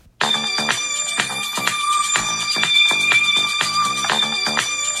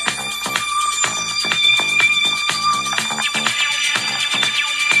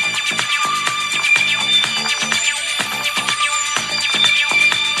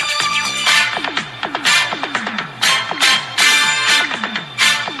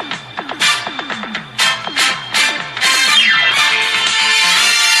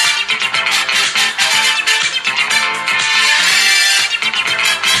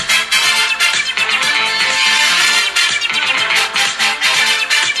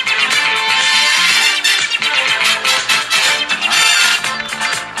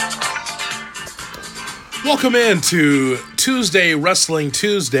Welcome in to Tuesday Wrestling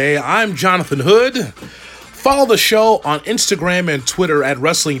Tuesday. I'm Jonathan Hood. Follow the show on Instagram and Twitter at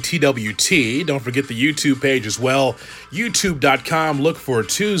WrestlingTWT. Don't forget the YouTube page as well, youtube.com. Look for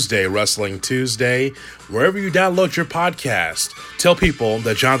Tuesday Wrestling Tuesday. Wherever you download your podcast, tell people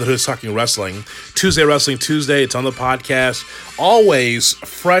that Jonathan Hood is talking wrestling. Tuesday Wrestling Tuesday, it's on the podcast. Always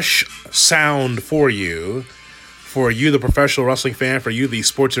fresh sound for you, the professional wrestling fan, for you, the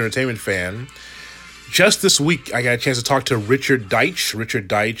sports entertainment fan. Just this week, I got a chance to talk to Richard Deitsch. Richard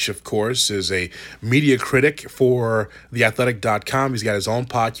Deitsch, of course, is a media critic for TheAthletic.com. He's got his own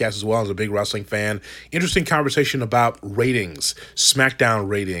podcast as well. He's a big wrestling fan. Interesting conversation about ratings, SmackDown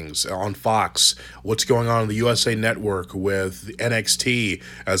ratings on Fox, what's going on the USA Network with NXT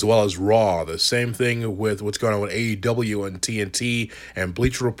as well as Raw. The same thing with what's going on with AEW and TNT and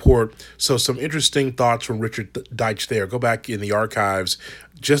Bleacher Report. So some interesting thoughts from Richard Deitsch there. Go back in the archives.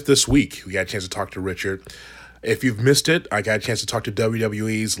 Just this week, we got a chance to talk to Richard. If you've missed it, I got a chance to talk to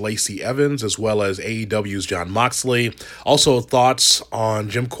WWE's Lacey Evans as well as AEW's Jon Moxley. Also, thoughts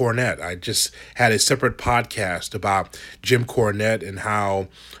on Jim Cornette. I just had a separate podcast about Jim Cornette and how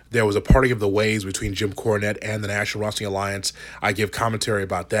there was a parting of the ways between Jim Cornette and the National Wrestling Alliance. I give commentary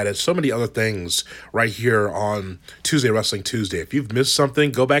about that and so many other things right here on Tuesday Wrestling Tuesday. If you've missed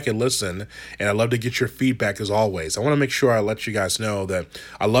something, go back and listen, and I'd love to get your feedback as always. I want to make sure I let you guys know that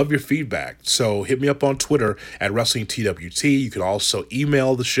I love your feedback. So hit me up on Twitter at WrestlingTWT. You can also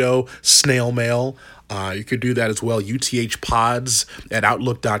email the show, snail mail. You could do that as well, uthpods at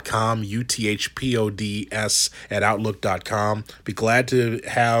outlook.com, uthpods at outlook.com. Be glad to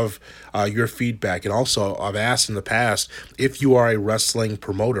have your feedback. And also, I've asked in the past, if you are a wrestling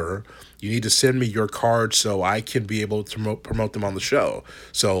promoter, you need to send me your cards so I can be able to promote them on the show.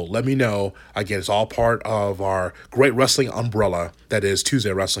 So let me know. Again, it's all part of our great wrestling umbrella that is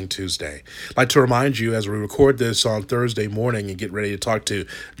Tuesday Wrestling Tuesday. I'd like to remind you, as we record this on Thursday morning and get ready to talk to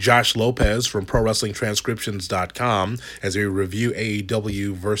Josh Lopez from ProWrestlingTranscriptions.com as we review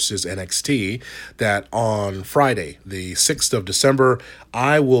AEW versus NXT, that on Friday, the 6th of December,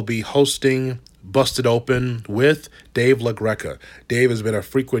 I will be hosting Busted Open with Dave LaGreca. Dave has been a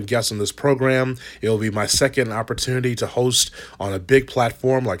frequent guest on this program. It will be my second opportunity to host on a big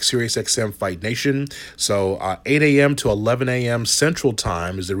platform like SiriusXM Fight Nation. So 8 a.m. to 11 a.m. Central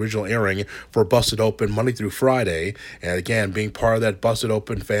Time is the original airing for Busted Open Monday through Friday. And again, being part of that Busted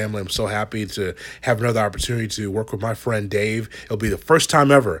Open family, I'm so happy to have another opportunity to work with my friend Dave. It'll be the first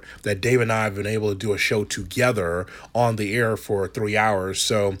time ever that Dave and I have been able to do a show together on the air for 3 hours.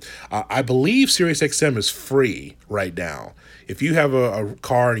 So I believe SiriusXM is free right now. If you have a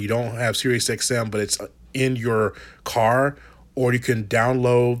car and you don't have SiriusXM, but it's in your car, or you can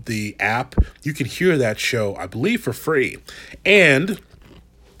download the app, you can hear that show, I believe, for free. And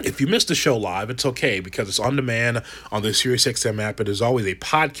if you missed the show live, it's okay because it's on demand on the SiriusXM app. It is always a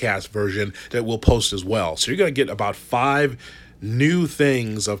podcast version that we'll post as well. So you're going to get about 5 new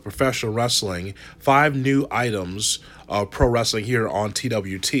things of professional wrestling, 5 new items of pro wrestling here on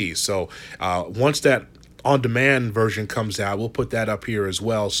TWT. So once that on-demand version comes out, we'll put that up here as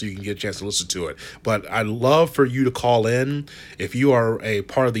well so you can get a chance to listen to it. But I'd love for you to call in. If you are a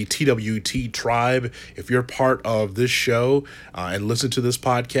part of the TWT tribe, if you're part of this show and listen to this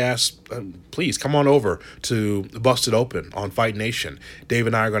podcast, please come on over to Busted Open on Fight Nation. Dave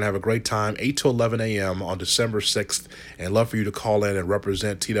and I are going to have a great time, 8 to 11 a.m. on December 6th, and love for you to call in and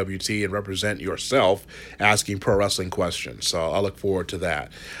represent TWT and represent yourself asking pro wrestling questions. So I look forward to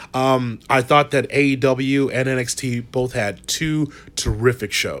that. I thought that AEW and NXT both had 2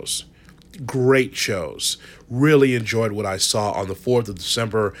 terrific shows. Great shows. Really enjoyed what I saw on the 4th of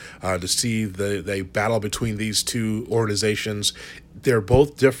December to see the battle between these two organizations. They're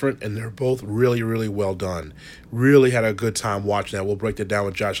both different, and they're both really, really well done. Really had a good time watching that. We'll break that down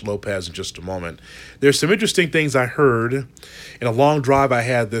with Josh Lopez in just a moment. There's some interesting things I heard in a long drive I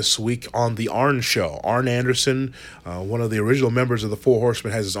had this week on the Arn Show. Arn Anderson, one of the original members of the Four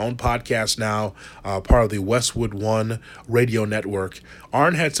Horsemen, has his own podcast now, part of the Westwood One radio network.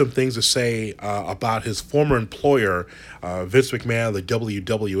 Arn had some things to say about his former employer, Vince McMahon of the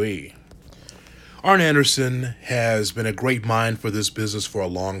WWE. Arn Anderson has been a great mind for this business for a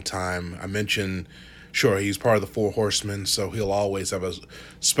long time. I mentioned, sure, he's part of the Four Horsemen, so he'll always have a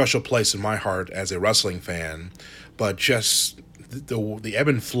special place in my heart as a wrestling fan. But just the ebb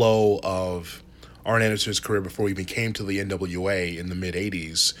and flow of Arn Anderson's career before he even came to the NWA in the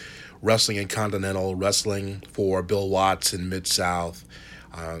mid-'80s, wrestling in Continental, wrestling for Bill Watts in Mid-South,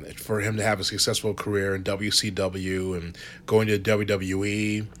 For him to have a successful career in WCW and going to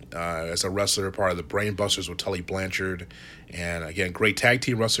WWE as a wrestler, part of the Brain Busters with Tully Blanchard. And again, great tag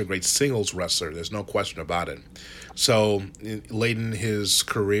team wrestler, great singles wrestler. There's no question about it. So late in his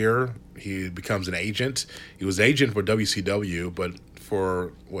career, he becomes an agent. He was agent for WCW, but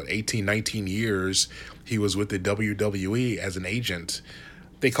for 18, 19 years, he was with the WWE as an agent.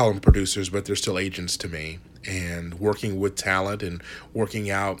 They call them producers, but they're still agents to me. And working with talent and working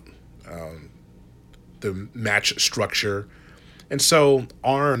out the match structure. And so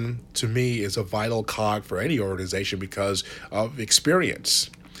Arn, to me, is a vital cog for any organization because of experience.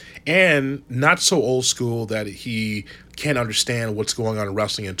 And not so old school that he can't understand what's going on in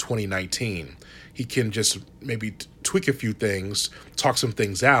wrestling in 2019. He can just maybe tweak a few things, talk some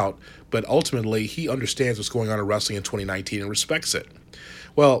things out, but ultimately he understands what's going on in wrestling in 2019 and respects it.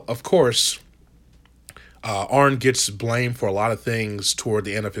 Well, of course, Arn gets blamed for a lot of things toward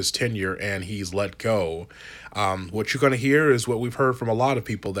the end of his tenure, and he's let go. What you're going to hear is what we've heard from a lot of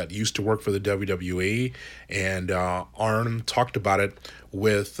people that used to work for the WWE, and Arn talked about it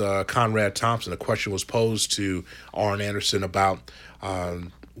with Conrad Thompson. A question was posed to Arn Anderson about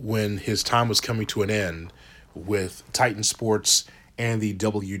when his time was coming to an end with Titan Sports and the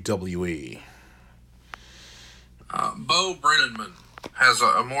WWE. Bo Brennanman has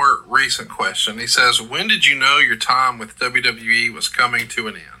a more recent question. He says, when did you know your time with WWE was coming to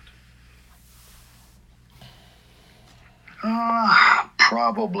an end?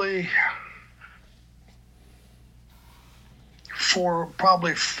 Probably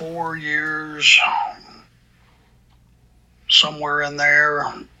probably 4 years, somewhere in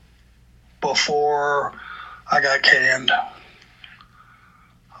there, before I got canned. I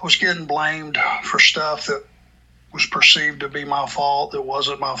was getting blamed for stuff that was perceived to be my fault. It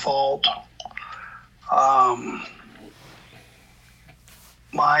wasn't my fault.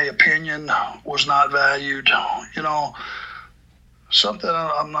 My opinion was not valued. Something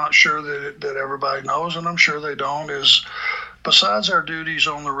I'm not sure that everybody knows, and I'm sure they don't, is besides our duties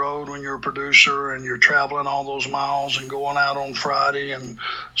on the road when you're a producer and you're traveling all those miles and going out on Friday and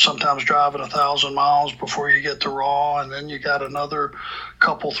sometimes driving 1,000 miles before you get to Raw, and then you got another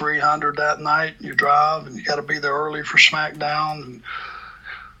couple 300 that night, you drive and you got to be there early for SmackDown. And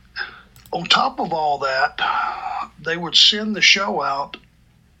on top of all that, they would send the show out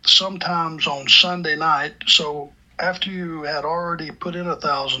sometimes on Sunday night. So after you had already put in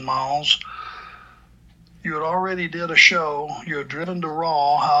 1,000 miles, you had already did a show, you had driven to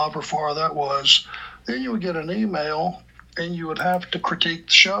Raw, however far that was, then you would get an email and you would have to critique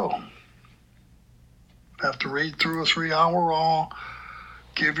the show. Have to read through a 3-hour Raw,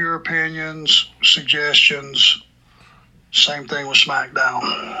 give your opinions, suggestions. Same thing with SmackDown.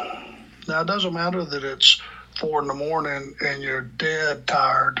 Now, it doesn't matter that it's 4 a.m. and you're dead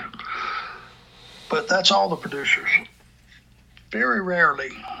tired, but that's all the producers. Very rarely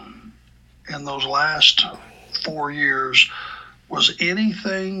in those last 4 years was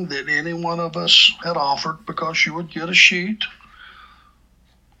anything that any one of us had offered, because you would get a sheet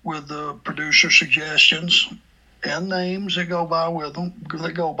with the producer suggestions and names that go by with them,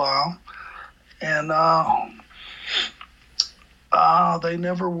 and they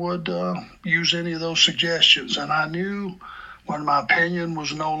never would use any of those suggestions. And I knew when my opinion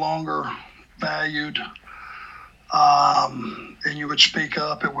was no longer valued, and you would speak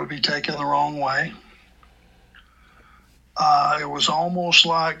up, it would be taken the wrong way. It was almost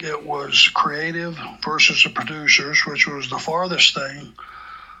like it was creative versus the producers, which was the farthest thing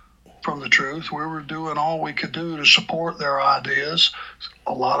from the truth. We were doing all we could do to support their ideas.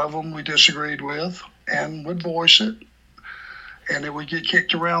 A lot of them we disagreed with and would voice it, and it would get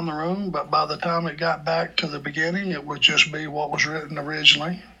kicked around the room, but by the time it got back to the beginning, it would just be what was written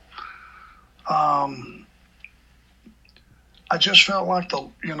originally. I just felt like the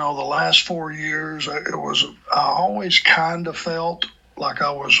last 4 years, I always kind of felt like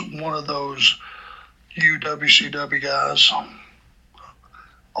I was one of those WCW guys.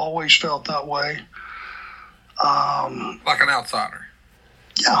 Always felt that way. Like an outsider.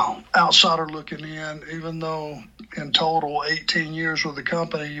 Yeah, outsider looking in, even though in total 18 years with the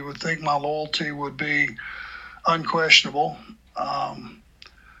company, you would think my loyalty would be unquestionable.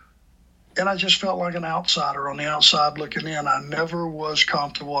 And I just felt like an outsider on the outside looking in. I never was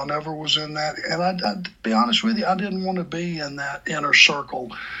comfortable. I never was in that. And I'd be honest with you, I didn't want to be in that inner circle,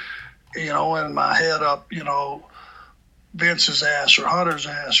 in my head up, Vince's ass or Hunter's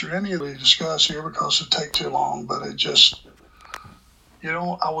ass or any of the discuss here, because it'd take too long. But it just,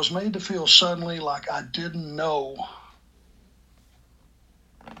 I was made to feel suddenly like I didn't know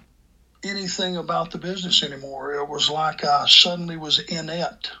anything about the business anymore. It was like I suddenly was in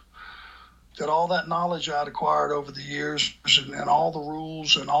it. That all that knowledge I'd acquired over the years and all the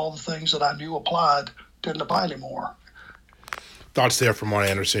rules and all the things that I knew applied didn't apply anymore. Thoughts there from Arn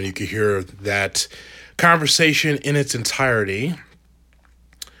Anderson. You could hear that conversation in its entirety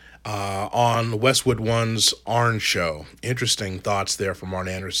on Westwood One's Arn Show. Interesting thoughts there from Arn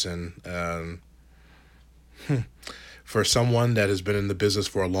Anderson. For someone that has been in the business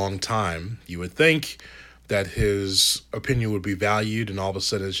for a long time, you would think that his opinion would be valued, and all of a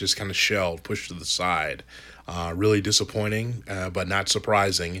sudden it's just kind of shelved, pushed to the side. Really disappointing, but not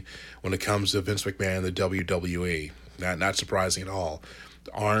surprising when it comes to Vince McMahon and the WWE. Not surprising at all.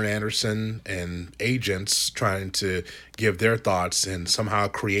 Arn Anderson and agents trying to give their thoughts, and somehow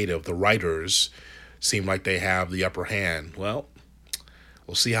creative, the writers, seem like they have the upper hand. Well,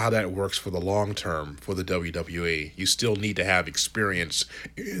 we'll see how that works for the long term for the WWE. You still need to have experience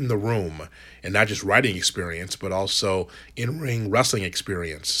in the room, and not just writing experience, but also in-ring wrestling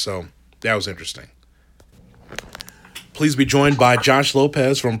experience. So that was interesting. Please be joined by Josh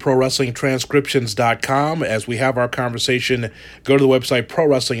Lopez from ProWrestlingTranscriptions.com as we have our conversation. Go to the website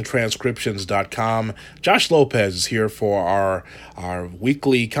ProWrestlingTranscriptions.com. Josh Lopez is here for our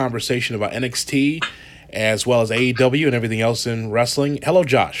weekly conversation about NXT as well as AEW and everything else in wrestling. Hello,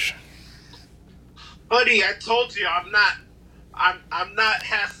 Josh. Buddy, I told you I'm not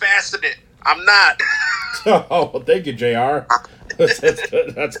half-faceted. I'm not. Oh, thank you, JR.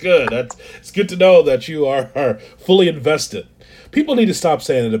 That's good. It's good to know that you are fully invested. People need to stop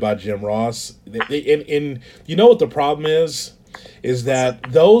saying it about Jim Ross. You know what the problem is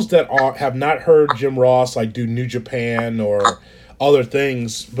that those that have not heard Jim Ross like do New Japan or other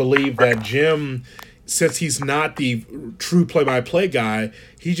things believe that Jim, since he's not the true play-by-play guy,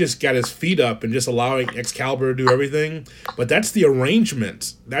 he just got his feet up and just allowing Excalibur to do everything. But that's the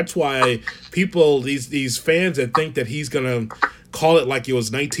arrangement. That's why people, these fans that think that he's going to call it like it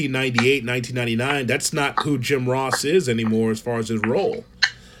was 1998, 1999, that's not who Jim Ross is anymore as far as his role.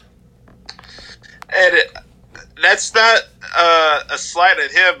 And that's not a slight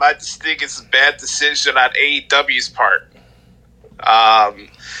at him. I just think it's a bad decision on AEW's part.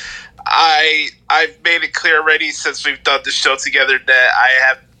 I've made it clear already since we've done the show together that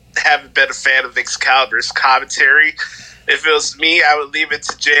I haven't been a fan of Excalibur's commentary. If it was me, I would leave it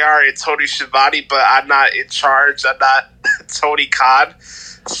to JR and Tony Schiavone, but I'm not in charge. I'm not Tony Khan.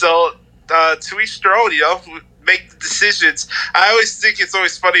 So to each their own, make the decisions. I always think it's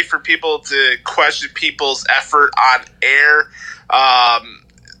always funny for people to question people's effort on air,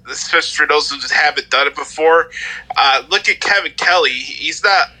 especially for those who just haven't done it before. Look at Kevin Kelly. He's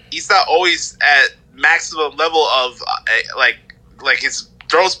not always at maximum level of like his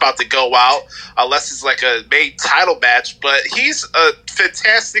throw's about to go out unless it's like a main title match, but he's a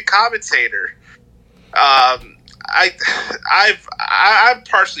fantastic commentator. I'm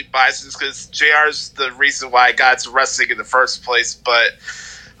partially biased because JR's the reason why I got into wrestling in the first place, but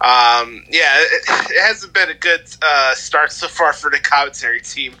it hasn't been a good start so far for the commentary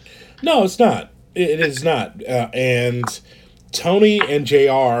team. No, it's not. It is not. And Tony and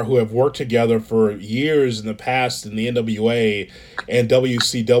JR, who have worked together for years in the past in the NWA and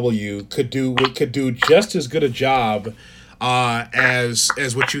WCW, could do just as good a job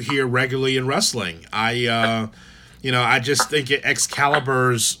as what you hear regularly in wrestling. I just think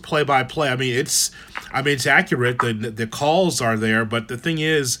Excalibur's play-by-play. I mean, it's accurate. The calls are there, but the thing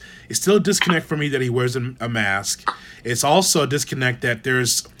is, it's still a disconnect for me that he wears a mask. It's also a disconnect that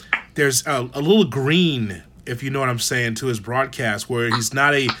there's a little green, if you know what I'm saying, to his broadcast, where he's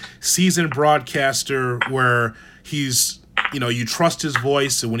not a seasoned broadcaster where he's, you trust his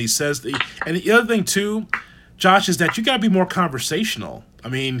voice, and when he says and the other thing too, Josh, is that you got to be more conversational. I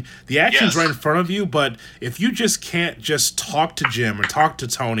mean, the action's right in front of you, but if you just can't just talk to Jim or talk to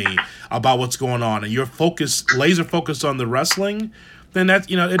Tony about what's going on, and you're laser focused on the wrestling, then that,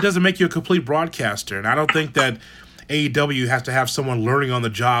 it doesn't make you a complete broadcaster. And I don't think that AEW has to have someone learning on the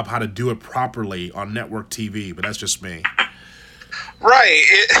job how to do it properly on network TV, but that's just me. Right.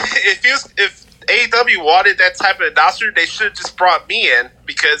 If AEW wanted that type of announcer, they should have just brought me in,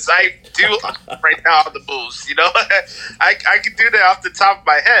 because I do right now on the moves. I can do that off the top of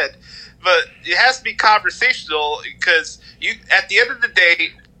my head, but it has to be conversational, because at the end of the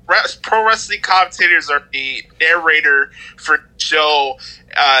day, pro wrestling commentators are the narrator for the show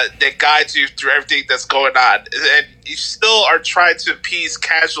that guides you through everything that's going on, and you still are trying to appease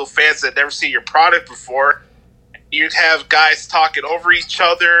casual fans that have never seen your product before. You'd have guys talking over each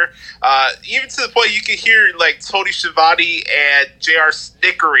other, even to the point you can hear like Tony Schiavone and JR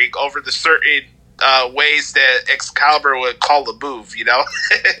snickering over the certain ways that Excalibur would call the move.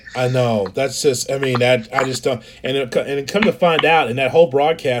 I know. That's just. I mean, that I just don't. And come to find out in that whole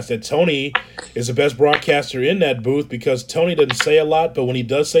broadcast that Tony is the best broadcaster in that booth because Tony doesn't say a lot, but when he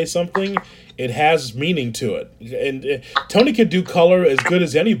does say something, it has meaning to it. And Tony can do color as good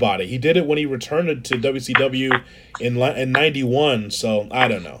as anybody. He did it when he returned to WCW in '91. So I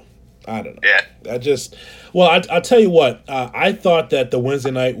don't know. Yeah. I'll tell you what. I thought that the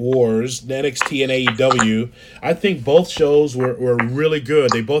Wednesday Night Wars, the NXT and AEW, I think both shows were really good.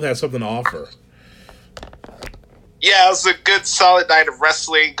 They both had something to offer. Yeah, it was a good, solid night of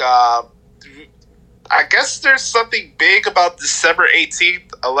wrestling. I guess there's something big about December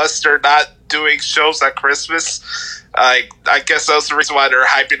 18th, unless they're not doing shows on Christmas. I guess that's the reason why they're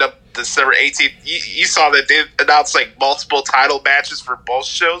hyping up December 18th. You saw that they announced multiple title matches for both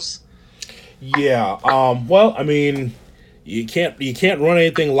shows. Yeah. Well, I mean, you can't run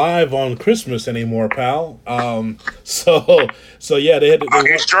anything live on Christmas anymore, pal. So yeah, they had. Are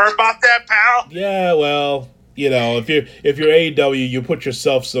you sure about that, pal? Yeah. Well, if you're AEW, you put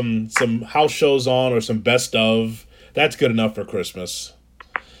yourself some house shows on or some best of. That's good enough for Christmas.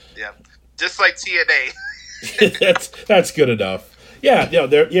 Yeah, just like TNA. that's good enough. Yeah.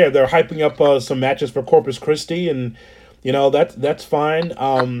 They're hyping up some matches for Corpus Christi, and that's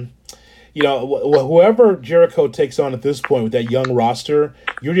fine. Whoever Jericho takes on at this point with that young roster,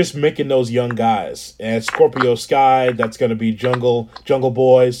 you're just making those young guys. And Scorpio Sky, that's going to be Jungle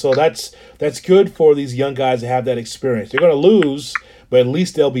Boy. So that's good for these young guys to have that experience. They're going to lose, but at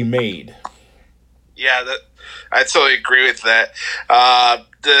least they'll be made. Yeah, I totally agree with that.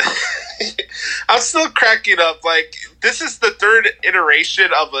 I'm still cracking up. This is the third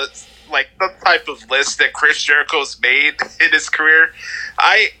iteration of some type of list that Chris Jericho's made in his career.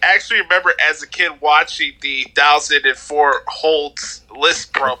 I actually remember as a kid watching the 2004 Holds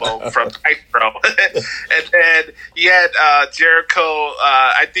list promo from Nitro. And then he had Jericho,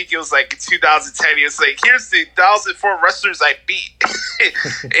 I think it was in 2010, he was here's the 2004 wrestlers I beat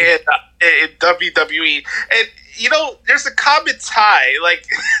in WWE. And there's a common tie,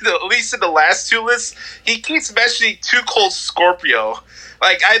 at least in the last two lists, he keeps mentioning Too Cold Scorpio.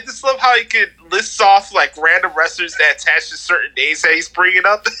 I just love how he could list off random wrestlers that attach to certain names that he's bringing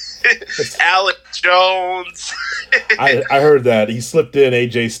up. Alec Jones. I heard that he slipped in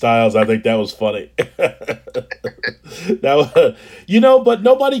AJ Styles. I think that was funny. But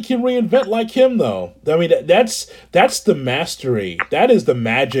nobody can reinvent like him, though. I mean, that's the mastery. That is the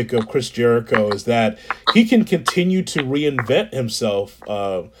magic of Chris Jericho. Is that he can continue to reinvent himself.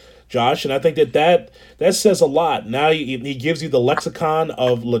 Josh, and I think that says a lot. Now he gives you the lexicon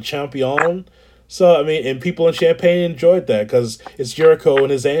of Le Champion. So, I mean, and people in Champaign enjoyed that because it's Jericho and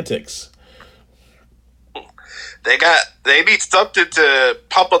his antics. They need something to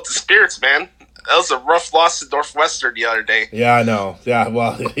pump up the spirits, man. That was a rough loss to Northwestern the other day. Yeah, I know. Yeah,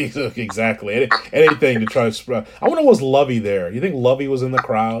 well, exactly. Anything to try to spread. I wonder, was Lovey there? You think Lovey was in the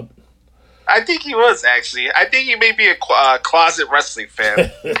crowd? I think he was, actually. I think he may be a closet wrestling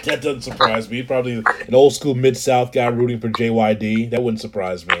fan. That doesn't surprise me. Probably an old school Mid-South guy rooting for JYD. That wouldn't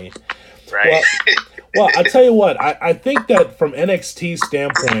surprise me. Right. Well, I tell you what. I think that from NXT's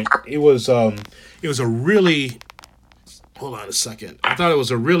standpoint, it was a really. Hold on a second. I thought it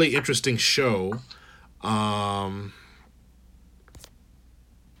was a really interesting show. Hold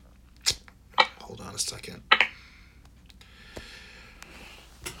on a second.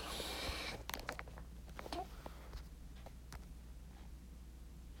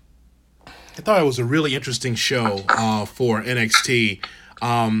 I thought it was a really interesting show for NXT.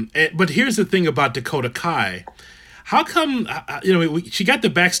 But here's the thing about Dakota Kai. How come, she got the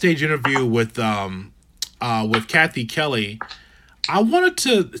backstage interview with Kathy Kelly. I wanted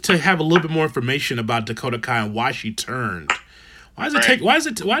to have a little bit more information about Dakota Kai and why she turned. Why did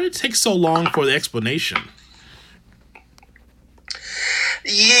it take so long for the explanation?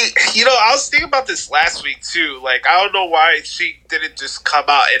 Yeah, I was thinking about this last week too. I don't know why she didn't just come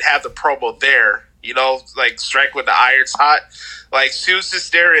out and have the promo there. Strike when the iron's hot. She was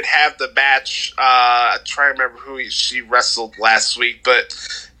just there and have the match. I'm trying to remember who she wrestled last week, but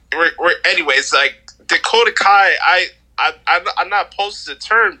anyways, Dakota Kai, I'm not opposed to the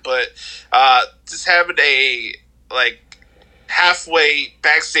turn, but just having a halfway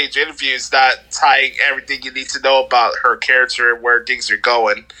backstage interview is not tying everything you need to know about her character and where things are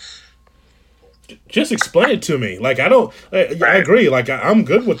going. Just explain it to me. Like, I agree. Like, I'm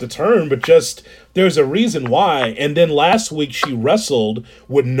good with the term, but just there's a reason why. And then last week she wrestled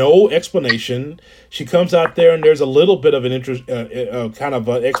with no explanation. She comes out there and there's a little bit of an interest, kind of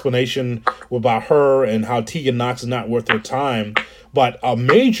an explanation about her and how Tegan Knox is not worth her time. But a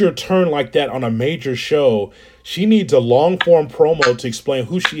major turn like that on a major show, she needs a long form promo to explain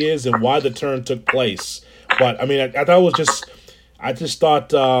who she is and why the turn took place. But I mean, I thought it was just. I just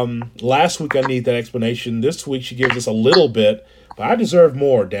thought last week I need that explanation. This week she gives us a little bit, but I deserve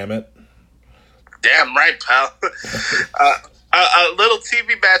more, damn it. Damn right, pal. A little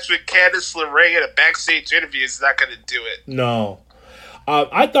TV match with Candice LeRae in a backstage interview is not going to do it. No.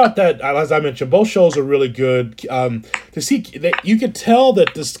 I thought that, as I mentioned, both shows are really good. To see, you could tell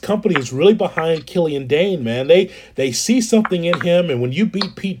that this company is really behind Killian Dane, man. They see something in him, and when you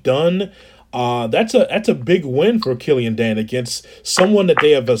beat Pete Dunne, that's a big win for Killian Dane against someone that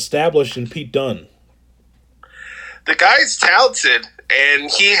they have established in Pete Dunne. The guy's talented,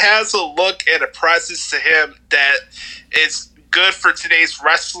 and he has a look and a presence to him that is good for today's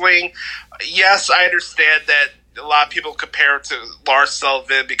wrestling. Yes, I understand that a lot of people compare him to Lars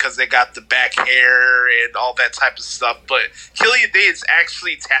Sullivan because they got the back hair and all that type of stuff, but Killian Dane is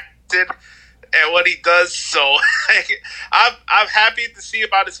actually talented at what he does, so I'm happy to see him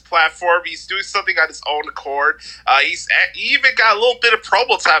on his platform. He's doing something on his own accord. He even got a little bit of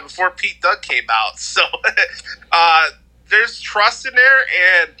promo time before Pete Dunne came out, so there's trust in there,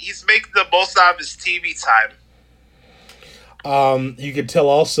 and he's making the most out of his TV time. You could tell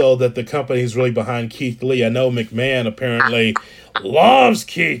also that the company is really behind Keith Lee. I know McMahon apparently loves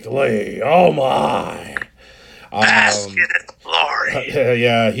Keith Lee. Oh my. Basket in glory.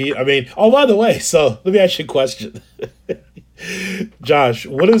 Yeah, oh, by the way, so let me ask you a question. Josh,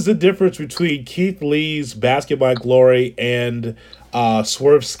 what is the difference between Keith Lee's Basketball Glory and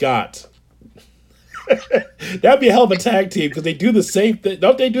Swerve Scott? That'd be a hell of a tag team because they do the same thing.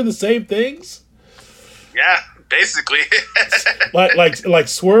 Don't they do the same things? Yeah, basically. like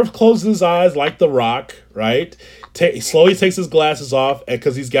Swerve closes his eyes like The Rock, right? Slowly takes his glasses off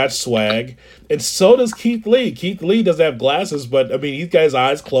because he's got swag. And so does Keith Lee. Keith Lee doesn't have glasses, but, I mean, he's got his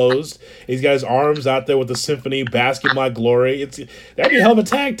eyes closed. He's got his arms out there with the symphony, Bask in My Glory. That'd be a hell of a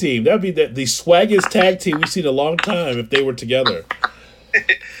tag team. That'd be the swaggiest tag team we've seen in a long time if they were together.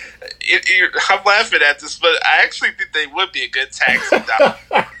 I'm laughing at this, but I actually think they would be a good tag team now.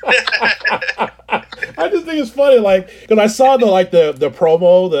 I just think it's funny, because I saw the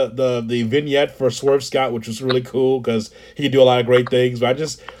promo, the vignette for Swerve Scott, which was really cool because he can do a lot of great things. But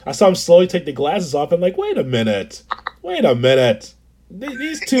I saw him slowly take the glasses off. I'm like, wait a minute.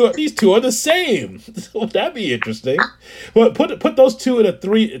 These two are the same. That'd be interesting. But put those two in a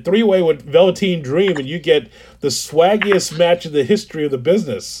three-way with Velveteen Dream, and you get the swaggiest match in the history of the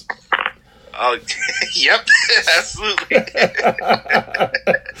business. Oh, yep, absolutely.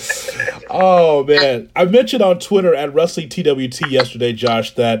 Oh, man. I mentioned on Twitter at WrestlingTWT yesterday,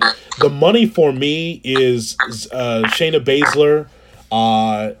 Josh, that the money for me is Shayna Baszler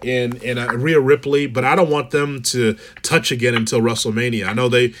and Rhea Ripley, but I don't want them to touch again until WrestleMania. I know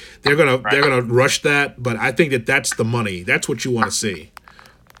they're gonna rush that, but I think that's the money. That's what you want to see.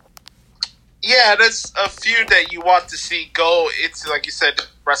 Yeah, that's a few that you want to see go into, like you said,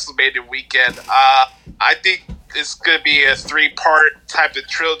 WrestleMania weekend. I think it's going to be a 3-part type of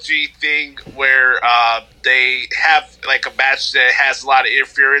trilogy thing where they have like a match that has a lot of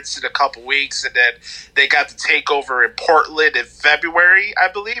interference in a couple weeks, and then they got the takeover in Portland in February,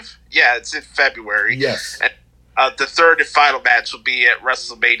 I believe. Yeah, it's in February. Yes. And the third and final match will be at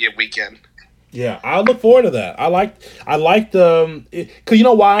WrestleMania weekend. Yeah, I look forward to that. I like the because you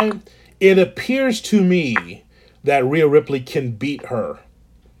know why? It appears to me that Rhea Ripley can beat her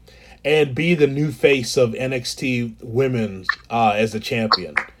and be the new face of NXT Women as the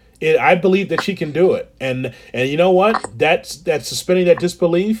champion. I believe that she can do it. And you know what? That's suspending that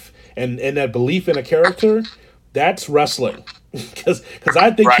disbelief and that belief in a character, that's wrestling. Because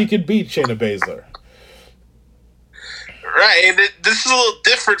I think she could beat Shayna Baszler. Right, and this is a little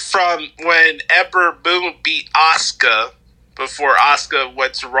different from when Ember Moon beat Asuka before Asuka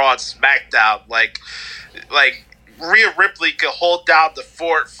went to Raw and SmackDown. Like Rhea Ripley could hold down the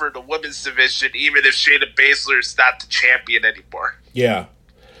fort for the women's division even if Shayna Baszler is not the champion anymore. Yeah.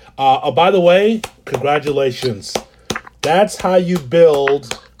 By the way, congratulations. That's how you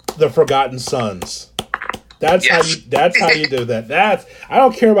build the Forgotten Sons. That's how you do that. I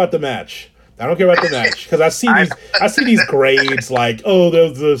don't care about the match. Because I see these grades like, oh, there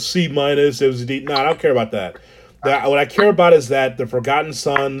was a C minus, there was a D. No, I don't care about that. What I care about is that the Forgotten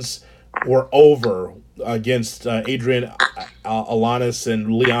Sons were over against Adrian Alanis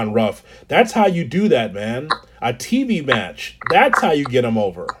and Leon Ruff. That's how you do that, man. A TV match. That's how you get them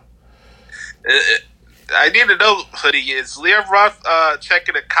over. I need to know, Hoodie, is Leon Ruff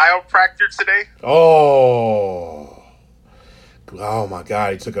checking a chiropractor today? Oh my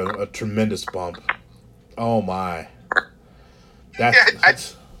God, he took a tremendous bump. Oh my.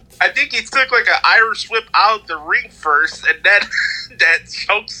 I think he took like an Irish whip out of the ring first, and then that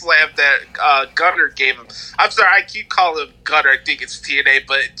choke slam that Gunner gave him. I'm sorry, I keep calling him Gunner. I think it's TNA,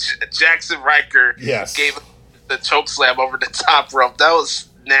 but Jackson Riker gave him the choke slam over the top rope. That was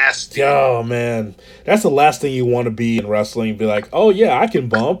nasty. Oh man, that's the last thing you want to be in wrestling. Be like, oh yeah, I can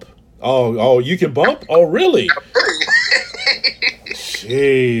bump. Oh, you can bump? Oh really?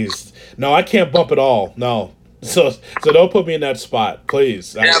 Jeez, no, I can't bump at all. No. So don't put me in that spot,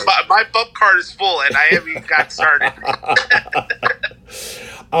 please. Yeah, my bump card is full, and I haven't even got started.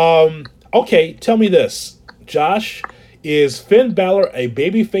 Okay, tell me this, Josh: is Finn Balor a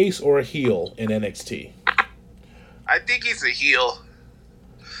babyface or a heel in NXT? I think he's a heel.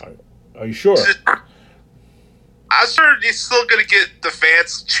 Are you sure? I'm sure he's still going to get the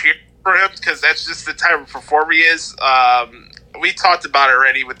fans cheer for him because that's just the type of performer he is. We talked about it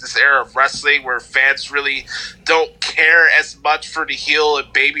already with this era of wrestling where fans really don't care as much for the heel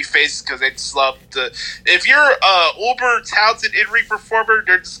and babyface because they just love the. If you're a uber talented in-ring performer,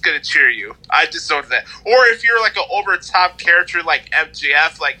 they're just gonna cheer you. I just don't know that. Or if you're like an over top character like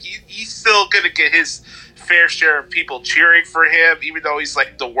MJF, like he's still gonna get his fair share of people cheering for him, even though he's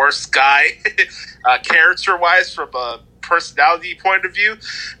like the worst guy character wise from a personality point of view.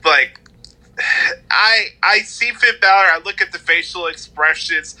 But like. I see Finn Balor. I look at the facial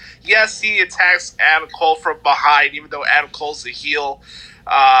expressions. Yes, he attacks Adam Cole from behind, even though Adam Cole's a heel.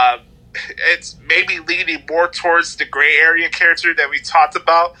 It's maybe leaning more towards the gray area character that we talked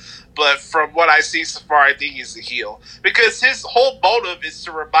about. But from what I see so far, I think he's a heel. Because his whole motive is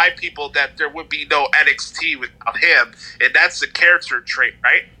to remind people that there would be no NXT without him. And that's a character trait,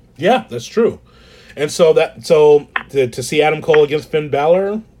 right? Yeah, that's true. And so to see Adam Cole against Finn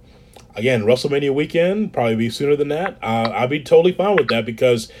Balor, again, WrestleMania weekend, probably be sooner than that. I'd be totally fine with that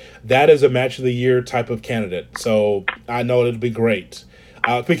because that is a match of the year type of candidate. So I know it'll be great.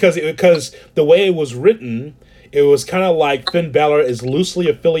 Because the way it was written, it was kind of like Finn Balor is loosely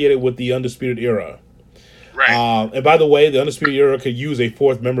affiliated with the Undisputed Era. Right. And by the way, the Undisputed Era could use a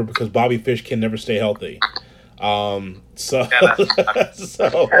fourth member because Bobby Fish can never stay healthy. So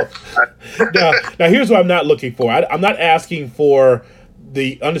now here's what I'm not looking for. I'm not asking for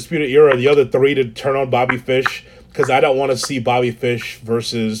the Undisputed Era, the other three, to turn on Bobby Fish because I don't want to see Bobby Fish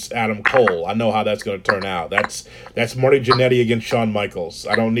versus Adam Cole. I know how that's going to turn out. That's Marty Jannetty against Shawn Michaels.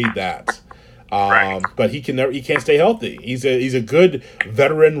 I don't need that. Right. But he can't stay healthy. He's a good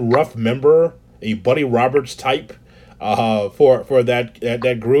veteran, rough member, a Buddy Roberts type for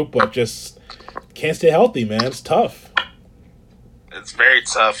that group, but just can't stay healthy, man. It's tough. It's very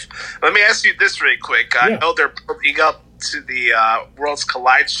tough. Let me ask you this really quick. I know they're building up to the Worlds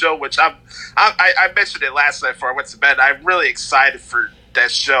Collide show, which I mentioned it last night before I went to bed. I'm really excited for that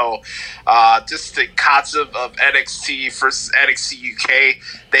show. Just the concept of NXT versus NXT UK.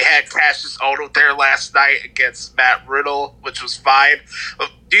 They had Cassius Ohno there last night against Matt Riddle, which was fine.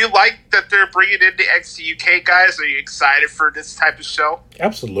 Do you like that they're bringing in the NXT UK guys? Are you excited for this type of show?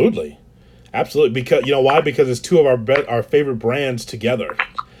 Absolutely. Because you know why? Because it's two of our favorite brands together.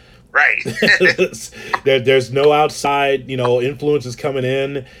 Right. There's no outside, influences coming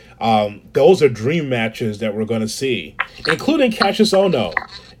in. Those are dream matches that we're going to see, including Cassius Ohno.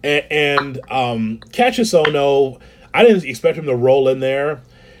 And Cassius Ohno, I didn't expect him to roll in there.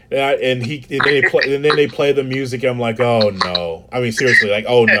 And then they play the music. And I'm like, oh no! I mean, seriously, like,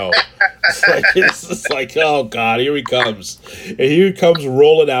 oh no! It's just like, oh god, here he comes, and here he comes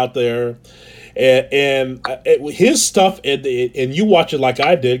rolling out there. And his stuff, and you watch it like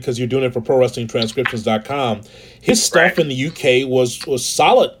I did because you're doing it for ProWrestlingTranscriptions.com. His stuff in the UK was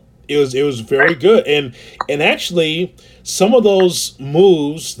solid. It was very good, and actually some of those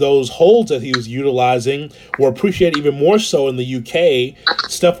moves, those holds that he was utilizing, were appreciated even more so in the UK.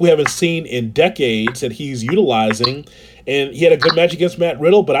 Stuff we haven't seen in decades that he's utilizing, and he had a good match against Matt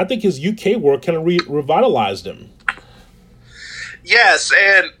Riddle. But I think his UK work kind of revitalized him. Yes,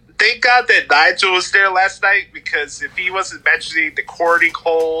 and thank God that Nigel was there last night, because if he wasn't mentioning the courting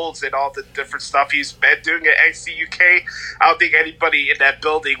holds and all the different stuff he's been doing at NXT UK, I don't think anybody in that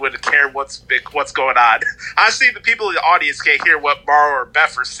building would have cared what's going on. Honestly, the people in the audience can't hear what Mauro or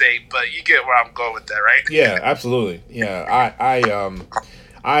Beth are saying, but you get where I'm going with that, right? Yeah, absolutely. Yeah,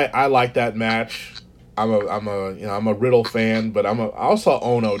 I like that match. I'm a Riddle fan, but I also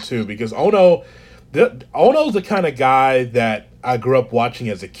Ono too, because Ono's the kind of guy that I grew up watching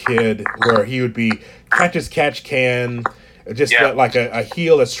as a kid, where he would be catch can, just like a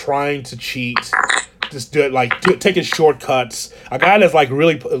heel that's trying to cheat, just taking shortcuts. A guy that's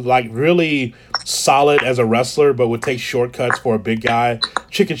really solid as a wrestler, but would take shortcuts for a big guy,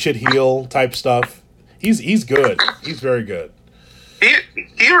 chicken shit heel type stuff. He's good. He's very good.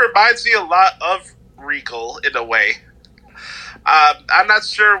 He reminds me a lot of Regal in a way. I'm not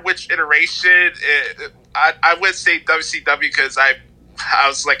sure which iteration. I would say WCW because I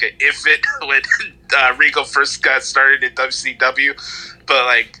was like an infant when Regal first got started in WCW, but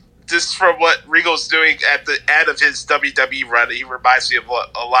like just from what Regal's doing at the end of his WWE run, he reminds me of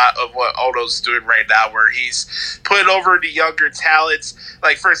a lot of what Ono's doing right now, where he's putting over the younger talents.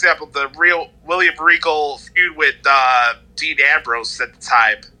 Like, for example, the real William Regal feud with Dean Ambrose at the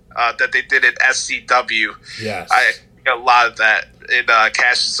time that they did in SCW. Yes. I think a lot of that in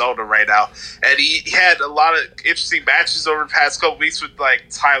Cash's Zona right now. And he had a lot of interesting matches over the past couple weeks with, like,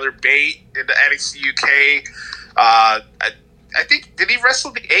 Tyler Bate in the NXT UK. I think, did he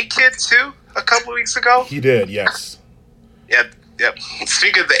wrestle the A-Kid too a couple of weeks ago? He did, yes. Yeah.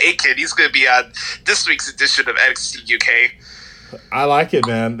 Speaking of the A-Kid, he's going to be on this week's edition of NXT UK. I like it,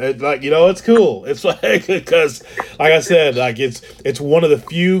 man. It's cool. It's like, because, like I said, like it's one of the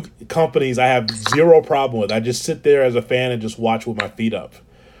few companies I have zero problem with. I just sit there as a fan and just watch with my feet up.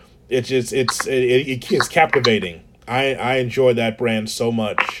 It's captivating. I enjoy that brand so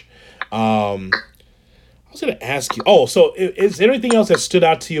much. I was going to ask you. Oh, so is there anything else that stood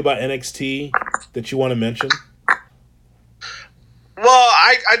out to you about NXT that you want to mention? Well,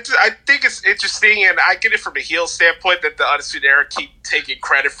 I think it's interesting, and I get it from a heel standpoint that the Undisputed Era keep taking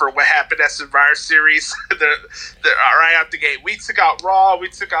credit for what happened at Survivor Series. Right out the gate, we took out Raw, we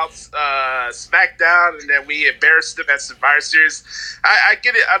took out SmackDown, and then we embarrassed them at Survivor Series. I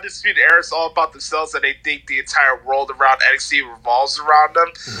get it. Undisputed Era is all about themselves, and they think the entire world around NXT revolves around them.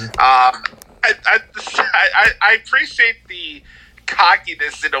 Mm-hmm. I appreciate the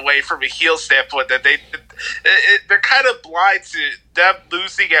cockiness in a way from a heel standpoint that they're kind of blind to them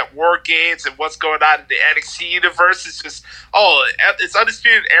losing at War Games and what's going on in the NXT universe. It's just, it's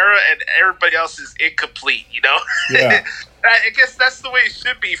Undisputed Era and everybody else is incomplete, you know? Yeah. I guess that's the way it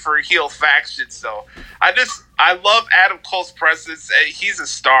should be for heel factions, though. I love Adam Cole's presence. He's a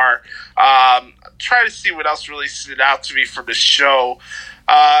star. Trying to see what else really stood out to me from the show.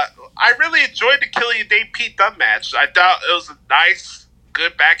 I really enjoyed the Killian Dane Pete Dunne match. I thought it was a nice,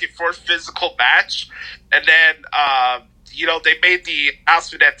 good back and forth physical match. And then, they made the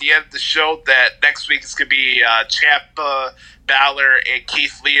announcement at the end of the show that next week is going to be Ciampa, Balor, and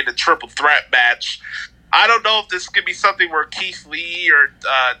Keith Lee in a triple threat match. I don't know if this could be something where Keith Lee or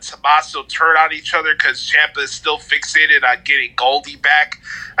Tommaso turn on each other because Ciampa is still fixated on getting Goldie back.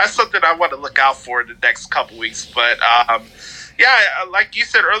 That's something I want to look out for in the next couple weeks. But, like you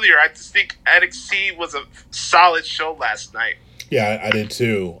said earlier, I just think NXT was a solid show last night. Yeah, I did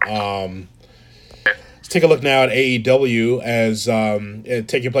too. Let's take a look now at AEW as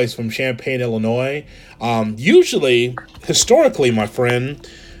taking place from Champaign, Illinois. Usually, historically, my friend,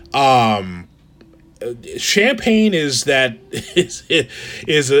 Champaign is a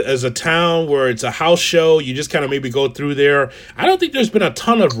town where it's a house show. You just kind of maybe go through there. I don't think there's been a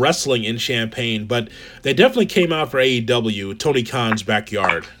ton of wrestling in Champaign, but they definitely came out for AEW, Tony Khan's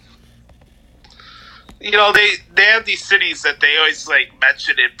backyard. They have these cities that they always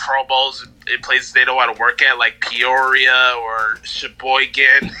mention in promos in places they don't want to work at, like Peoria or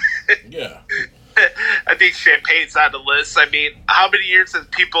Sheboygan. Yeah. I think Champagne's on the list. I mean, how many years have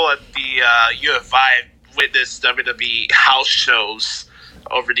people at the UFI witnessed WWE house shows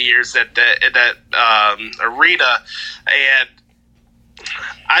over the years in that arena? And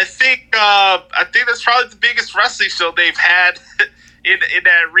I think that's probably the biggest wrestling show they've had in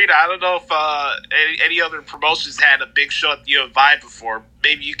that arena. I don't know if any other promotions had a big show at the UFI before.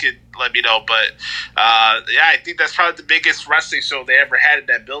 Maybe you could let me know, but I think that's probably the biggest wrestling show they ever had in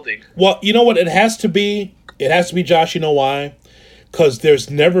that building. Well, you know what? It has to be, Josh. You know why? Because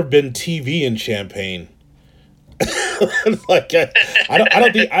there's never been TV in Champaign.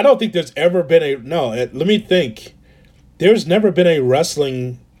 I don't think there's ever been let me think. There's never been a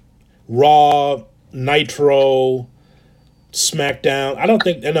wrestling Raw, Nitro, SmackDown. I don't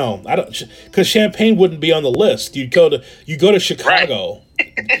think because Champaign wouldn't be on the list. You go to Chicago,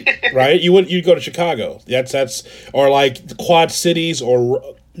 right? You'd go to Chicago. That's or like the Quad Cities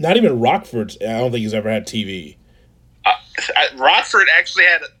or not even Rockford. I don't think he's ever had TV. Rockford actually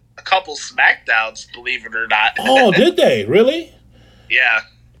had a couple SmackDowns, believe it or not. Oh, did they really? Yeah.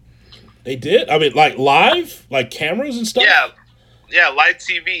 They did? I mean, like live? Like cameras and stuff? Yeah, live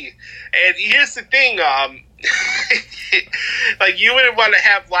TV. And here's the thing, like you wouldn't want to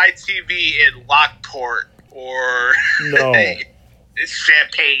have live TV in Lockport or No.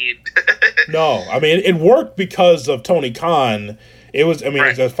 Champaign. No, I mean, it worked because of Tony Khan. It was, I mean,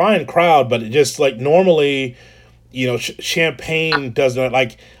 Right. it's a fine crowd, but it just like normally, you know, Champaign doesn't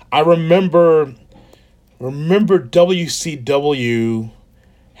like. I remember WCW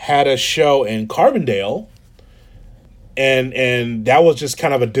had a show in Carbondale, and that was just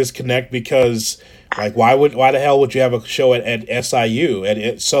kind of a disconnect because like why the hell would you have a show at SIU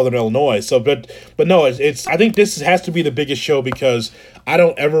at Southern Illinois? So but no, it's I think this has to be the biggest show because I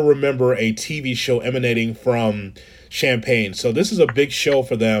don't ever remember a TV show emanating from Champaign. So this is a big show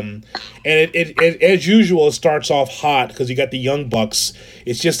for them, and it as usual it starts off hot because you got the Young Bucks.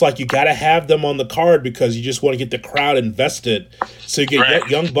 It's just like you got to have them on the card because you just want to get the crowd invested. So you get Right.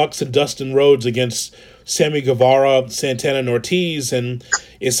 Young Bucks and Dustin Rhodes against Sammy Guevara, Santana, and Ortiz, and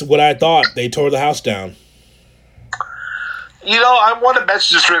it's what I thought. They tore the house down. You know, I want to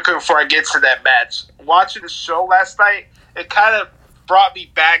mention this real quick before I get to that match. Watching the show last night, it kind of brought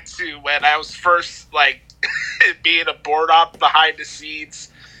me back to when I was first, like, being a board op behind the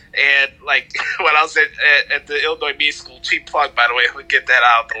scenes. And, like, when I was at the Illinois Media School, cheap plug, by the way, we get that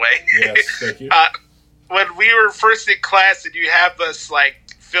out of the way. Yes, thank you. When we were first in class and you have us, like,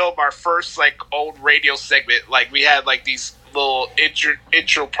 film our first, like, old radio segment, like, we had, like, these little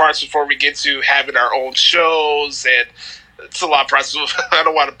intro parts before we get to having our own shows, and it's a lot of process. I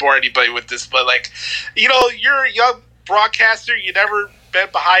don't want to bore anybody with this, but, like, you know, you're a young broadcaster, you never been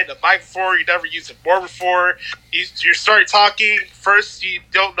behind a mic before, you never used a board before, you start talking, first you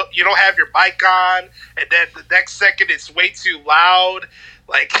don't have your mic on, and then the next second it's way too loud,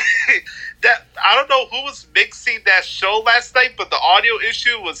 like, that, I don't know who was mixing that show last night, but the audio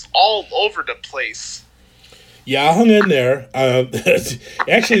issue was all over the place. Yeah, I hung in there.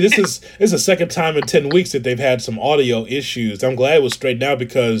 Actually, this is the second time in 10 weeks that they've had some audio issues. I'm glad it was straightened out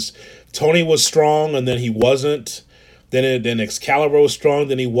because Tony was strong and then he wasn't. Then Excalibur was strong,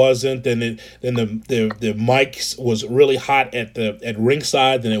 then he wasn't. Then the mic was really hot at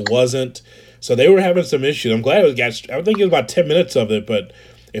ringside, then it wasn't. So they were having some issues. I'm glad I think it was about 10 minutes of it, but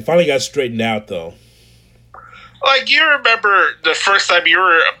it finally got straightened out though. Like, you remember the first time you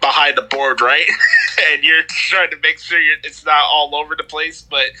were behind the board, right? And you're trying to make sure it's not all over the place,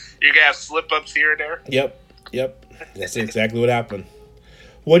 but you're going to have slip-ups here and there? Yep. That's exactly what happened.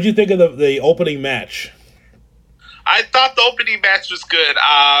 What did you think of the opening match? I thought the opening match was good.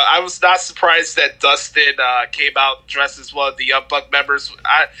 I was not surprised that Dustin came out dressed as one of the Young Buck members.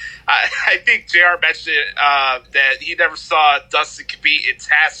 I think JR mentioned that he never saw Dustin compete in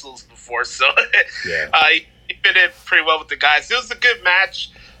tassels before, so Yeah. He fit in pretty well with the guys. It was a good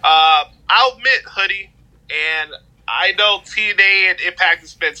match. I'll admit, Hoodie, and I know TNA and Impact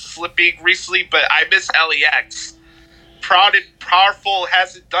has been slipping recently, but I miss LEX. Proud and Powerful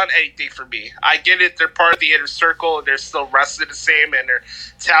hasn't done anything for me. I get it, they're part of the Inner Circle, and they're still wrestling the same, and they're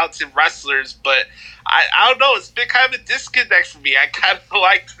talented wrestlers, but I don't know, it's been kind of a disconnect for me. I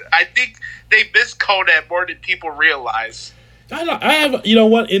think they miss Conan more than people realize. I have, you know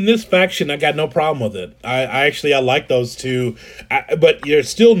what, in this faction, I got no problem with it. I like those two, but you're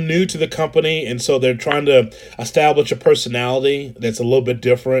still new to the company, and so they're trying to establish a personality that's a little bit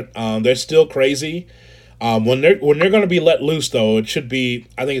different. They're still crazy. When they're going to be let loose, though, I think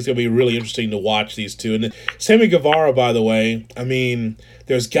it's going to be really interesting to watch these two. And then Sammy Guevara, by the way, I mean,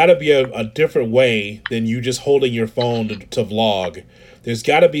 there's got to be a different way than you just holding your phone to vlog. There's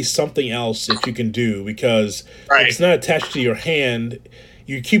got to be something else that you can do because Right. if it's not attached to your hand,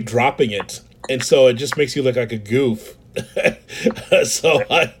 you keep dropping it. And so it just makes you look like a goof. So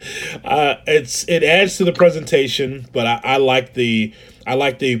it adds to the presentation, but I like the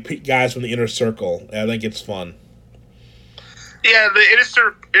guys from the Inner Circle. I think it's fun. Yeah, the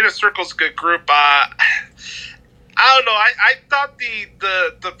Inner Circle's a good group. I don't know. I thought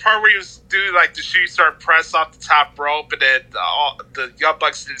the part where he was doing like the shooting star press off the top rope and then the Young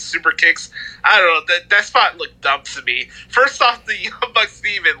Bucks did super kicks. I don't know. That spot looked dumb to me. First off, the Young Bucks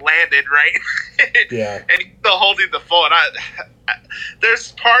didn't even landed, right? Yeah. And he's still holding the phone.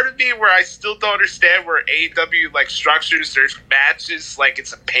 There's part of me where I still don't understand where AEW like structures their matches like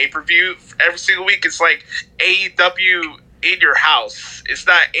it's a pay-per-view every single week. It's like AEW in your house. It's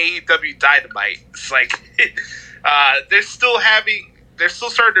not AEW Dynamite. It's like they're still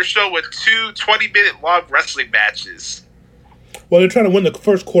starting their show with 2 20-minute long wrestling matches. Well, they're trying to win the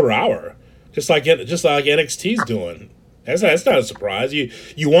first quarter hour, just like NXT's doing. That's not a surprise. You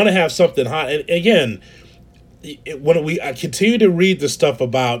want to have something hot. And again, when I continue to read the stuff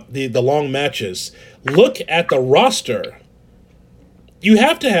about the long matches, look at the roster. You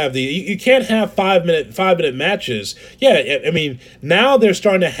have to have you can't have 5-minute matches. Yeah, I mean, now they're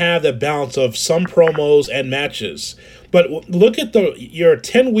starting to have the balance of some promos and matches. But look at you're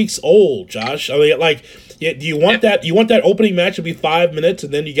 10 weeks old, Josh. I mean, like, do you want that? You want that opening match to be 5 minutes,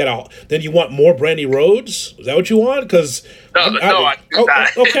 and then you want more Brandy Rhodes? Is that what you want? Because I do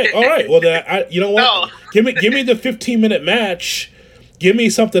not. Okay, all right. Well, then you know what? No. Give me the 15-minute match. Give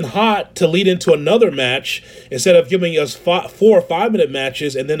me something hot to lead into another match instead of giving us 4 or 5-minute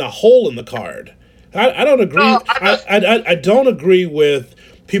matches and then a hole in the card. I don't agree. No, I don't agree with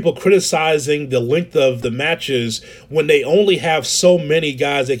people criticizing the length of the matches when they only have so many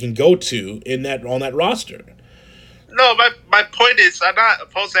guys they can go to on that roster. No, my point is, I'm not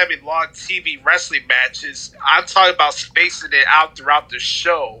opposed to having long TV wrestling matches. I'm talking about spacing it out throughout the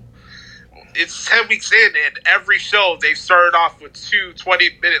show. It's 10 weeks in, and every show they started off with 2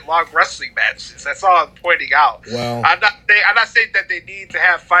 20-minute long wrestling matches. That's all I'm pointing out. Well, I'm not saying that they need to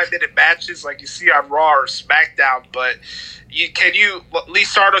have 5-minute matches like you see on Raw or SmackDown, but can you at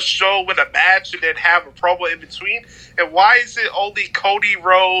least start a show with a match and then have a promo in between? And why is it only Cody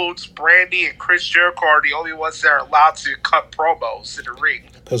Rhodes, Brandy, and Chris Jericho are the only ones that are allowed to cut promos in the ring?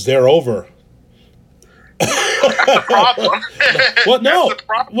 Because they're over. That's the problem. Well,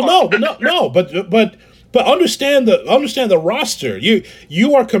 no. But understand the roster.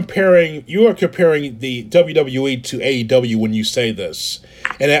 You are comparing the WWE to AEW when you say this,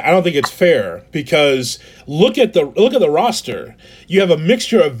 and I don't think it's fair because look at the roster. You have a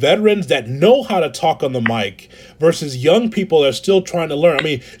mixture of veterans that know how to talk on the mic versus young people that are still trying to learn. I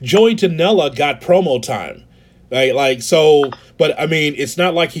mean, Joey Janela got promo time, but I mean, it's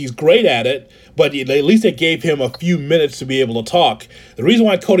not like he's great at it. But at least they gave him a few minutes to be able to talk. The reason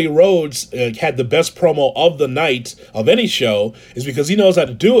why Cody Rhodes had the best promo of the night of any show is because he knows how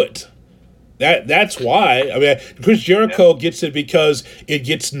to do it. That's why. I mean, Chris Jericho gets it because it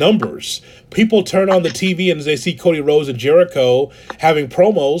gets numbers. People turn on the TV and they see Cody Rhodes and Jericho having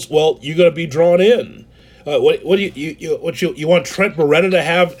promos. Well, you're going to be drawn in. What do you want Trent Beretta to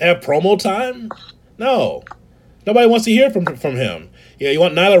have promo time? No, nobody wants to hear from him. Yeah, you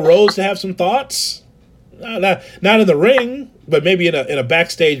want Nyla Rose to have some thoughts? No, not in the ring, but maybe in a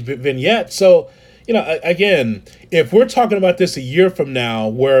backstage vignette. So, again, if we're talking about this a year from now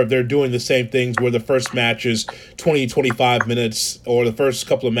where they're doing the same things where the first match is 20, 25 minutes or the first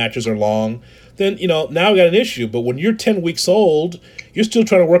couple of matches are long, then, now we got an issue. But when you're 10 weeks old, you're still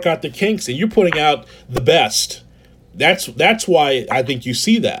trying to work out the kinks and you're putting out the best. That's why I think you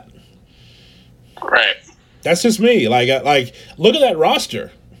see that. Right. That's just me. Like, look at that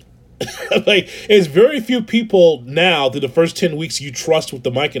roster. Like, there's very few people now through the first 10 weeks you trust with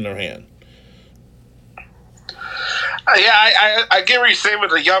the mic in their hand. Yeah, I get what you're saying with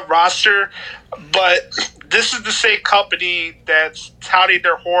the young roster, but this is the same company that's touting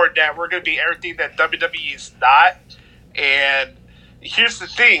their horn that we're going to be everything that WWE is not. And here's the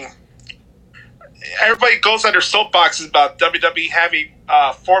thing. Everybody goes on their soapboxes about WWE having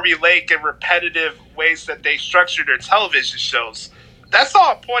formulaic and repetitive ways that they structure their television shows. That's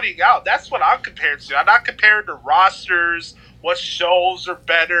all I'm pointing out. That's what I'm comparing to. I'm not comparing the rosters, what shows are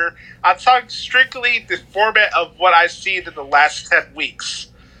better. I'm talking strictly the format of what I've seen in the last 10 weeks.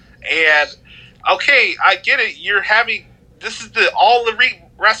 And, okay, I get it. This is the all elite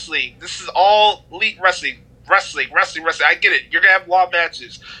wrestling. This is all elite wrestling. Wrestling. I get it. You're going to have long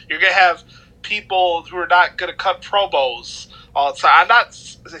matches. You're going to have people who are not going to cut promos all the time. I'm not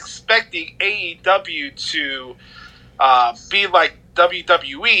expecting AEW to be like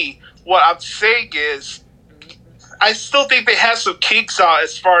WWE. What I'm saying is I still think they have some kinks out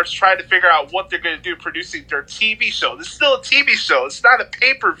as far as trying to figure out what they're going to do producing their TV show. This is still a TV show. It's not a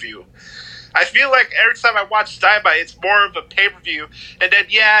pay-per-view. I feel like every time I watch Dynamite, it's more of a pay-per-view. And then,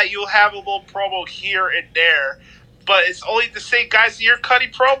 yeah, you'll have a little promo here and there. But it's only the same guys that you're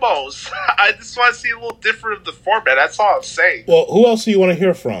cutting promos. I just want to see a little different of the format. That's all I'm saying. Well, who else do you want to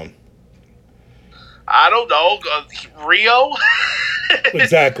hear from? I don't know. Rio?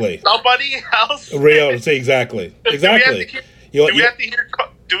 Exactly. Somebody else? Rio, say exactly. Exactly. Do we have to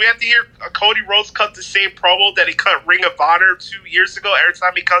hear Cody Rhodes cut the same promo that he cut Ring of Honor 2 years ago every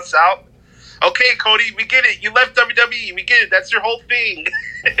time he comes out? Okay, Cody, we get it. You left WWE. We get it. That's your whole thing.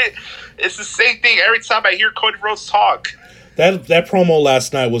 It's the same thing every time I hear Cody Rhodes talk. That promo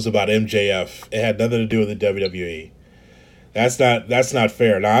last night was about MJF. It had nothing to do with the WWE. That's not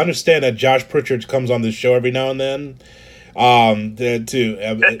fair. Now, I understand that Josh Pritchard comes on this show every now and then, to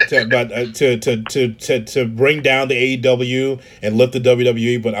bring down the AEW and lift the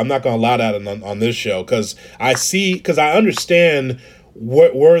WWE. But I'm not going to allow that on this show because I understand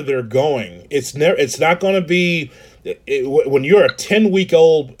where they're going. It's not going to be when you're a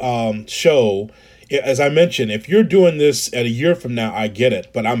 10-week-old show. As I mentioned, if you're doing this at a year from now, I get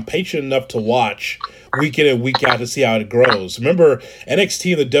it. But I'm patient enough to watch week in and week out to see how it grows. Remember,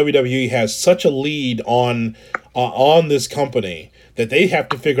 NXT and the WWE has such a lead on this company that they have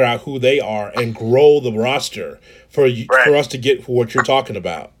to figure out who they are and grow the roster for us to get what you're talking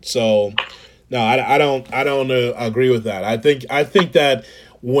about. So, no, I don't agree with that. I think that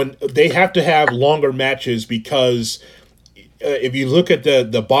when they have to have longer matches because if you look at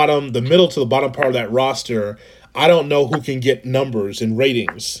the middle to the bottom part of that roster, I don't know who can get numbers and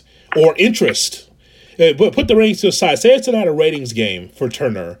ratings or interest. But put the ratings to the side. Say it's not a ratings game for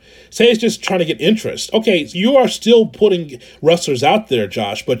Turner. Say it's just trying to get interest. Okay, so you are still putting wrestlers out there,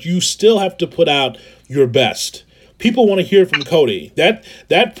 Josh, but you still have to put out your best. People want to hear from Cody. That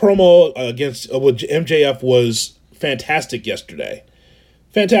promo against with MJF was fantastic yesterday.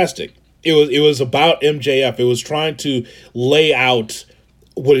 Fantastic. It was about MJF. It was trying to lay out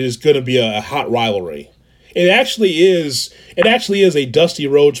what is going to be a hot rivalry. It actually is a Dusty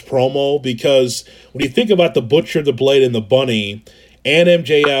Rhodes promo because when you think about the Butcher, the Blade, and the Bunny, and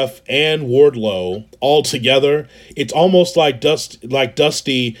MJF and Wardlow all together, it's almost like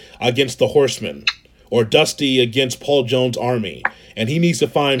Dusty against the Horsemen or Dusty against Paul Jones' Army, and he needs to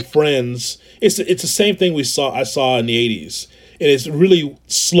find friends. It's the same thing I saw in the 80s. And it's really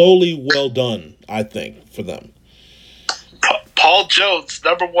slowly well done, I think, for them. Paul Jones,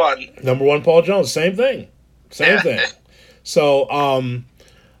 number one. Number one, Paul Jones, same thing. Same thing. So,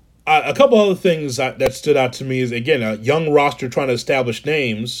 a couple other things that stood out to me is, again, a young roster trying to establish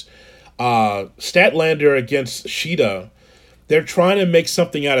names. Statlander against Shida. They're trying to make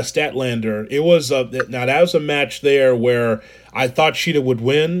something out of Statlander. It was now that was a match there where I thought Shida would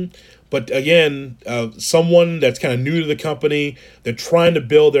win. But again, someone that's kind of new to the company, they're trying to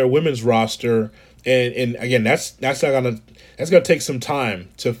build their women's roster, and again, that's gonna take some time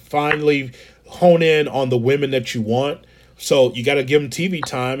to finally hone in on the women that you want. So you got to give them TV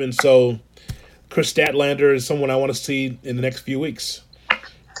time, and so Chris Statlander is someone I want to see in the next few weeks.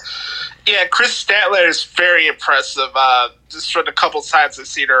 Yeah, Chris Statlander is very impressive. Just from the couple times I've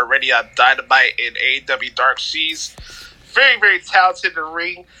seen her already on Dynamite and AEW Dark, she's very, very talented in the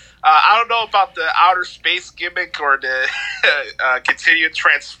ring. I don't know about the outer space gimmick or the continued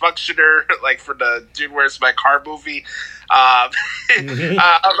transfunctioner, like for the Dude Where's My Car movie. I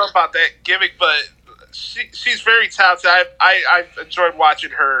don't know about that gimmick, but she's very talented. I've enjoyed watching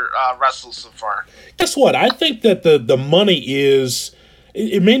her wrestle so far. Guess what? I think that the money is...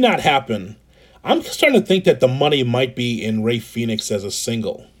 It may not happen. I'm starting to think that the money might be in Rey Fenix as a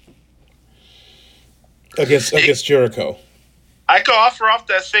single against Jericho. I could offer off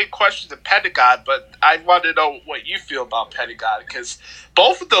that same question to Pentagon, but I want to know what you feel about Pentagon, because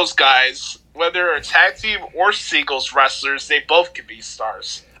both of those guys, whether they're a tag team or singles wrestlers, they both can be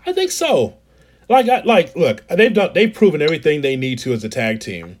stars. I think so. Look, they've proven everything they need to as a tag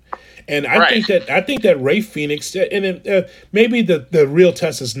team, and I think that Rey Fenix, and maybe the real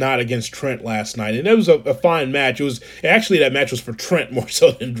test is not against Trent last night, and it was a fine match. It was actually, that match was for Trent more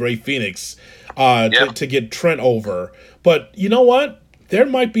so than Rey Fenix, to get Trent over. But you know what? There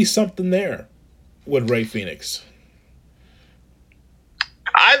might be something there with Rey Fenix.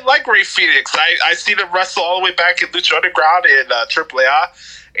 I like Rey Fenix. I seen him wrestle all the way back in Lucha Underground in AAA,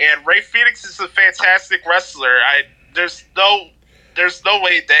 and Rey Fenix is a fantastic wrestler. There's no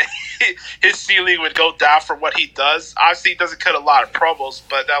way that his ceiling would go down from what he does. Obviously, he doesn't cut a lot of promos,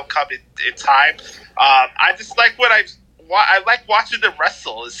 but that'll come in time. I just like I like watching them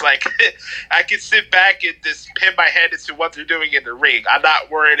wrestle. It's like I can sit back and just pin my head into what they're doing in the ring. I'm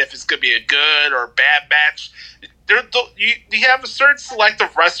not worried if it's going to be a good or bad match. You have a certain select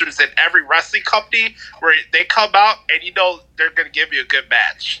of wrestlers in every wrestling company where they come out and you know they're going to give you a good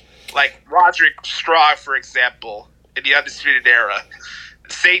match. Like Roderick Strong, for example, in the Undisputed Era.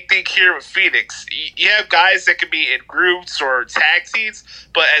 Same thing here with Phoenix. You have guys that can be in groups or tag teams,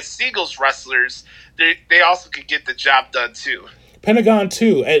 but as singles wrestlers, they also can get the job done too. Pentagon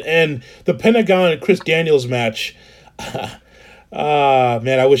too, and the Pentagon and Chris Daniels match.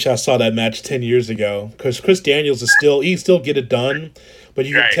 Man, I wish I saw that match 10 years ago, because Chris Daniels is still get it done, but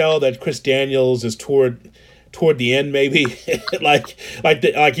you can tell that Chris Daniels is toward the end, maybe like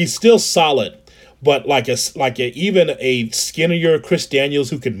he's still solid, but even a skinnier Chris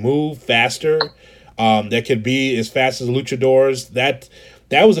Daniels who can move faster, that could be as fast as luchadors.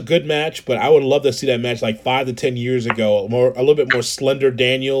 That was a good match, but I would love to see that match like 5 to 10 years ago. A little bit more slender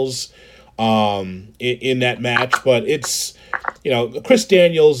Daniels in that match, but it's, Chris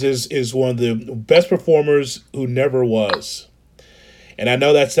Daniels is one of the best performers who never was. And I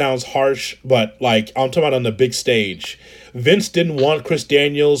know that sounds harsh, but like I'm talking about on the big stage. Vince didn't want Chris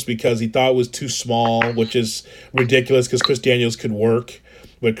Daniels because he thought it was too small, which is ridiculous because Chris Daniels could work.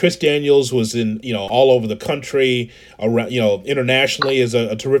 But Chris Daniels was in, all over the country, around, internationally as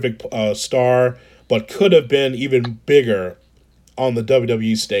a terrific star, but could have been even bigger on the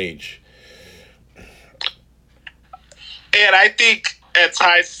WWE stage. And I think at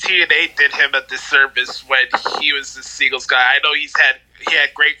times TNA did him a disservice when he was the singles guy. I know he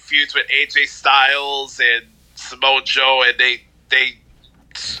had great feuds with AJ Styles and Samoa Joe, and they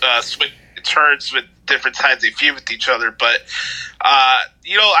switched turns with different times they feud with each other. But I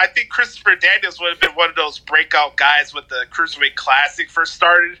think Christopher Daniels would have been one of those breakout guys when the Cruiserweight Classic first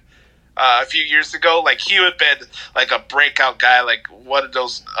started a few years ago. Like he would have been like a breakout guy, like one of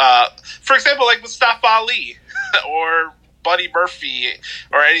those. For example, like Mustafa Ali or Buddy Murphy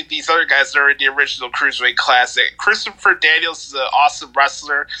or any of these other guys that are in the original Cruiserweight Classic. Christopher Daniels is an awesome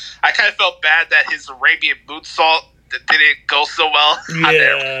wrestler. I kind of felt bad that his Arabian moonsault didn't go so well.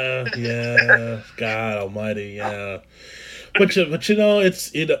 Yeah. God Almighty, yeah. But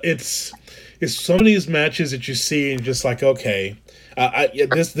it's some of these matches that you see and just like, okay,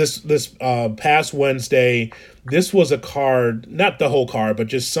 this past Wednesday, this was a card, not the whole card, but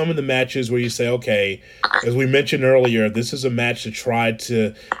just some of the matches where you say, okay, as we mentioned earlier, this is a match to try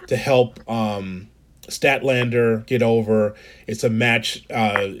to help Statlander get over. It's a match,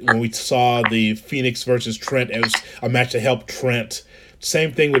 when we saw the Phoenix versus Trent, it was a match to help Trent.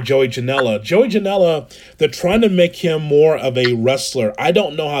 Same thing with Joey Janela. Joey Janela, they're trying to make him more of a wrestler. I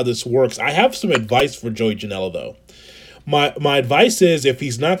don't know how this works. I have some advice for Joey Janela, though. My advice is if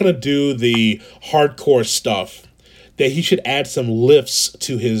he's not going to do the hardcore stuff, that he should add some lifts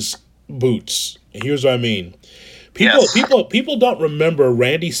to his boots. And here's what I mean. People don't remember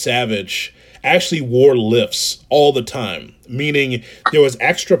Randy Savage actually wore lifts all the time, meaning there was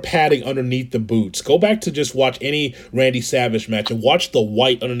extra padding underneath the boots. Go back to just watch any Randy Savage match and watch the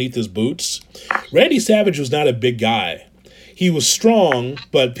white underneath his boots. Randy Savage was not a big guy. He was strong,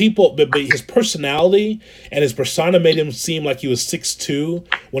 but his personality and his persona made him seem like he was 6'2",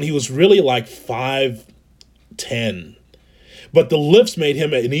 when he was really like 5'10". But the lifts made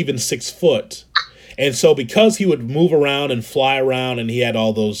him an even 6 foot. And so because he would move around and fly around and he had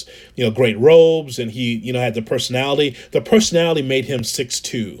all those, great robes and he, had the personality made him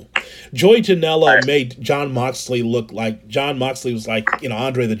 6'2". Joey Janela made Jon Moxley look like Jon Moxley was like,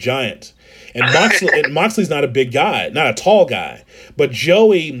 Andre the Giant. And Moxley's not a big guy, not a tall guy. But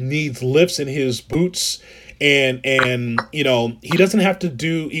Joey needs lifts in his boots and he doesn't have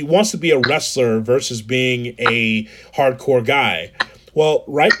to he wants to be a wrestler versus being a hardcore guy. Well,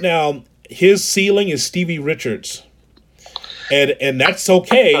 right now his ceiling is Stevie Richards. And that's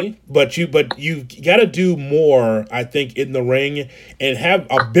okay, but you got to do more, I think, in the ring and have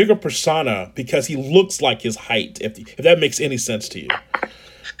a bigger persona because he looks like his height, if that makes any sense to you.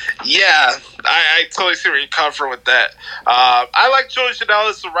 Yeah, I totally see where you come from with that. I like Joey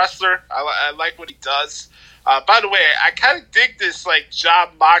Janela as a wrestler. I like what he does. By the way, I kind of dig this like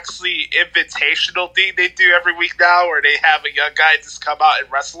Jon Moxley invitational thing they do every week now, where they have a young guy just come out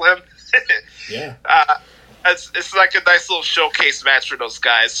and wrestle him. Yeah. It's like a nice little showcase match for those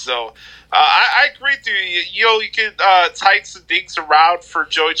guys. So I agree with you. You can tighten some things around for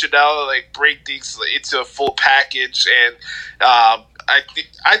Joey Janela, like bring things into a full package, and I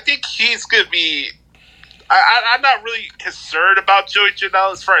think he's going to be. I'm not really concerned about Joey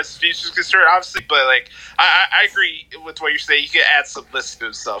Janela as far as future is concerned, obviously, but like I agree with what you're saying. You can add some list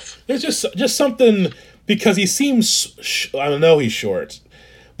to stuff. It's just something because he seems. I don't know, he's short,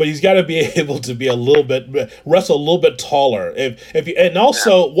 but he's got to be able to be wrestle a little bit taller. And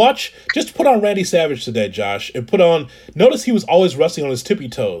also just put on Randy Savage today, Josh, and notice he was always wrestling on his tippy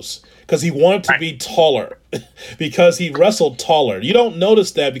toes because he wanted to be taller, because he wrestled taller. You don't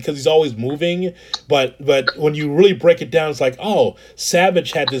notice that because he's always moving, but when you really break it down, it's like, oh,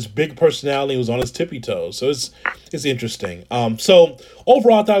 Savage had this big personality, he was on his tippy toes. So it's interesting. So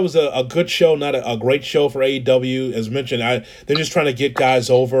overall, I thought it was a good show, not a great show for AEW. As mentioned, they're just trying to get guys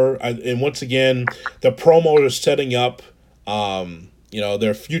over. And once again, the promo are setting up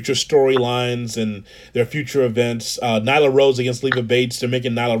their future storylines and their future events. Nyla Rose against Leva Bates, they're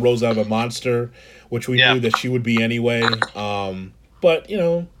making Nyla Rose out of a monster, which we knew that she would be anyway. But,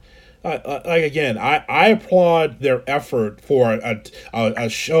 like again, I applaud their effort for a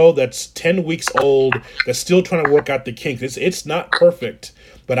show that's 10 weeks old that's still trying to work out the kinks. It's not perfect,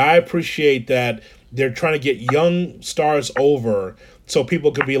 but I appreciate that they're trying to get young stars over so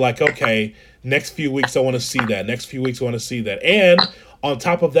people could be like, okay, next few weeks I want to see that. Next few weeks I want to see that. And on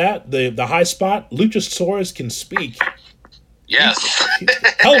top of that, the high spot, Luchasaurus can speak. Yes.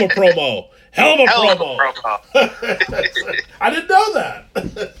 Hell of a promo. Hell of a promo. I didn't know that.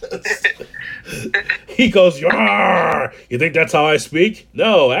 He goes, "Yarr! You think that's how I speak?"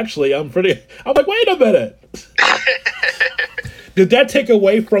 No, actually, I'm like, wait a minute. Did that take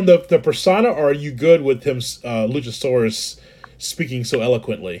away from the persona, or are you good with him, Luchasaurus, speaking so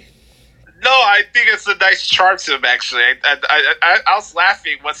eloquently? No, I think it's a nice charm to him, actually. I was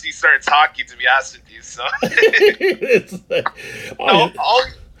laughing once he started talking, to be honest with you. So,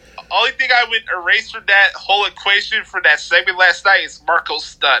 only thing I would erase from that whole equation for that segment last night is Marco's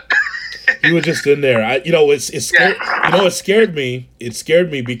stunt. He was just in there. It scared me. It scared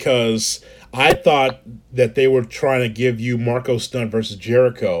me because I thought that they were trying to give you Marco Stunt versus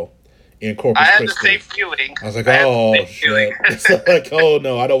Jericho in Corpus Christi. I had the same feeling. I was like, oh, shit. It's like, oh,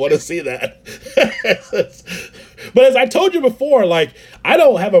 no, I don't want to see that. But as I told you before, like, I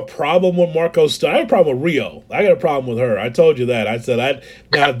don't have a problem with Marco Stunt. I have a problem with Rio. I got a problem with her. I told you that. I said,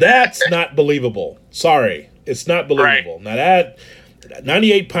 now that's not believable. Sorry. It's not believable. Right. Now that...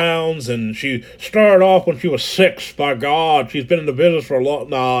 98 pounds, and she started off when she was 6. By God, she's been in the business for a long...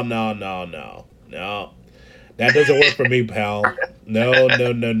 No. That doesn't work for me, pal.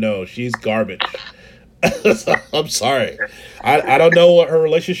 No. She's garbage. I'm sorry. I don't know what her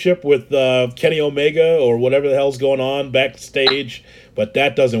relationship with Kenny Omega or whatever the hell's going on backstage, but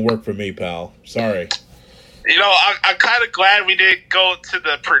that doesn't work for me, pal. Sorry. You know, I'm kind of glad we didn't go to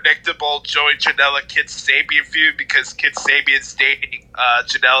the predictable Joey Janela Kid Sabian feud because Kid Sabian's dating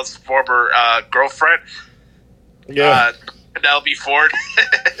Janela's former girlfriend, Penelope Ford.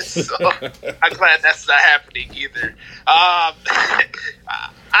 So I'm glad that's not happening either. I'm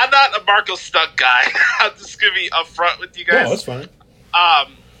not a Marco Stunt guy. I'm just gonna be upfront with you guys. No, that's fine.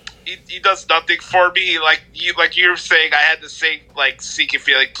 He does nothing for me. Like you were saying, I had the same seeking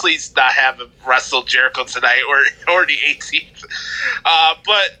feeling. Please not have him wrestle Jericho tonight or the 18th.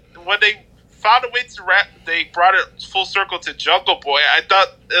 But when they found a way to they brought it full circle to Jungle Boy. I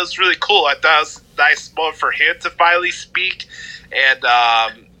thought it was really cool. I thought it was a nice moment for him to finally speak, and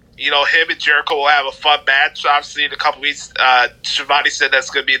him and Jericho will have a fun match. Obviously, in a couple weeks, Shivani said that's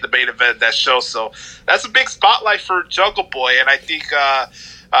going to be the main event of that show. So that's a big spotlight for Jungle Boy, and I think.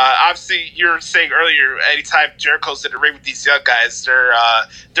 Obviously, you're saying earlier, anytime Jericho's in the ring with these young guys,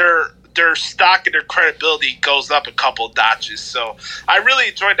 their stock and their credibility goes up a couple of notches. So I really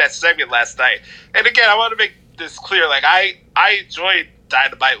enjoyed that segment last night. And again, I want to make this clear. Like I enjoyed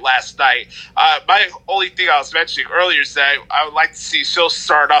Dynamite last night. My only thing I was mentioning earlier is that I would like to see shows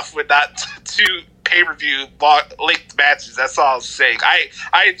start off with not two pay-per-view linked matches. That's all I was saying.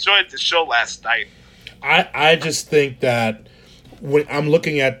 I enjoyed the show last night. I just think that when I'm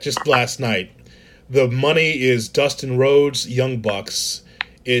looking at just last night, the money is Dustin Rhodes, Young Bucks.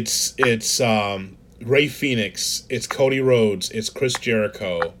 It's Ray Phoenix. It's Cody Rhodes. It's Chris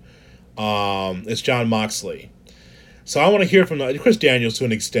Jericho. It's Jon Moxley. So I want to hear from Chris Daniels to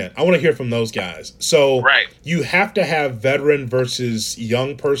an extent. I want to hear from those guys. So you have to have veteran versus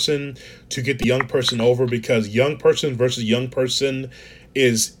young person to get the young person over, because young person versus young person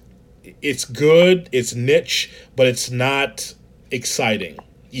it's good, it's niche, but it's not exciting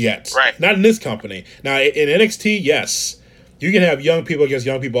yet. Right. Not in this company. Now in NXT, yes. You can have young people against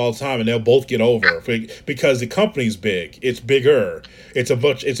young people all the time, and they'll both get over because the company's big. It's bigger. It's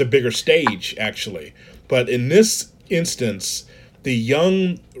a bigger stage, actually. But in this instance, the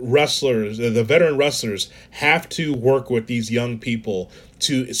young wrestlers, the veteran wrestlers, have to work with these young people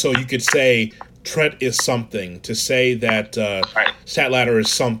so you could say Trent is something, to say that Statlander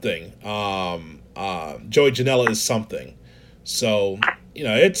is something, Joey Janela is something. So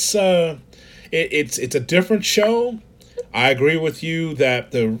it's a different show. I agree with you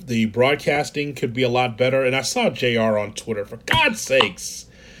that the broadcasting could be a lot better. And I saw JR on Twitter, for God's sakes.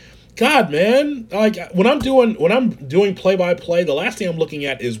 God, man. Like when I'm doing play-by-play, the last thing I'm looking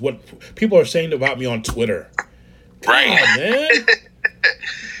at is what people are saying about me on Twitter. God, man.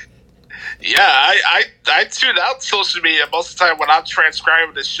 Yeah, I tune out social media most of the time when I'm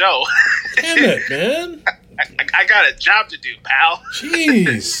transcribing the show. Damn it, man. I got a job to do, pal.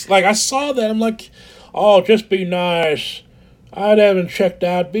 Jeez. Like I saw that, I'm like, oh, just be nice. I haven't checked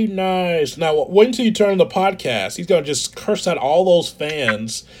out. Be nice. Now, wait until you turn on the podcast. He's going to just curse out all those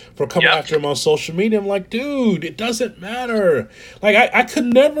fans for coming after him on social media. I'm like, dude, it doesn't matter. Like, I could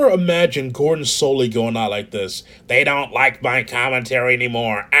never imagine Gordon Soley going out like this. They don't like my commentary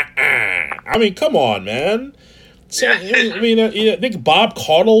anymore. I mean, come on, man. So, I mean, I think Bob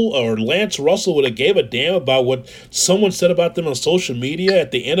Caudle or Lance Russell would have gave a damn about what someone said about them on social media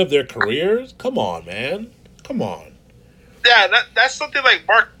at the end of their careers. Come on, man. Come on. Yeah, that's something like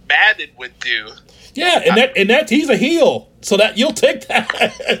Mark Madden would do. Yeah, and that he's a heel, so that you'll take that.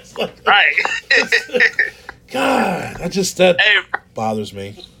 Like, right. God, that bothers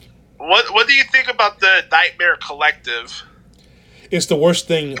me. What do you think about the Nightmare Collective? It's the worst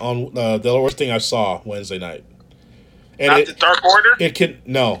thing the worst thing I saw Wednesday night. And Not the Dark Order? It can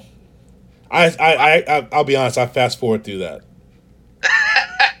no. I'll be honest. I fast forward through that.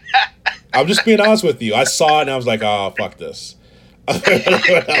 I'm just being honest with you. I saw it and I was like, "Oh, fuck this." I'm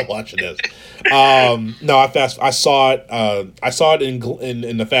not watching this. No, I saw it. I saw it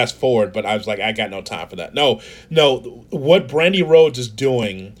in the fast forward, but I was like, I got no time for that. No. What Brandy Rhodes is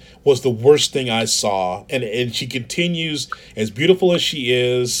doing was the worst thing I saw, and she continues as beautiful as she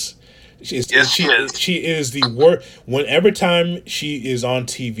is. She is the worst. When every time she is on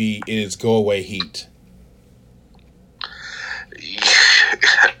TV, it is go away heat.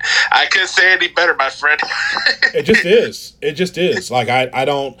 I couldn't say any better, my friend. It just is. Like I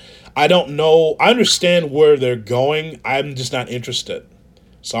don't know. I understand where they're going. I'm just not interested.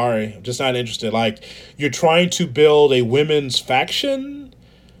 Sorry, I'm just not interested. Like, you're trying to build a women's faction.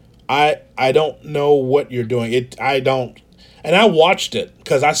 I don't know what you're doing. And I watched it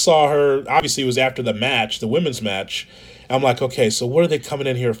because I saw her. Obviously, it was after the match, the women's match. I'm like, okay, so what are they coming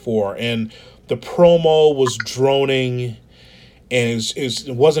in here for? And the promo was droning. And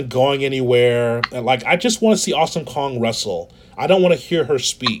it wasn't going anywhere. And like, I just want to see Awesome Kong wrestle. I don't want to hear her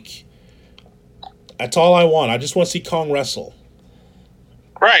speak. That's all I want. I just want to see Kong wrestle.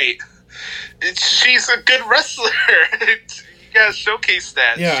 Right. She's a good wrestler. You gotta showcase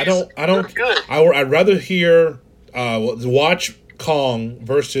that. Yeah, I don't. Good. I'd rather hear watch Kong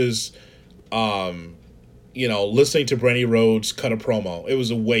versus listening to Brandy Rhodes cut a promo. It was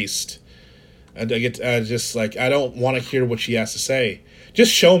a waste. I don't want to hear what she has to say.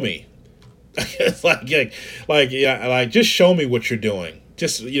 Just show me. It's just show me what you're doing.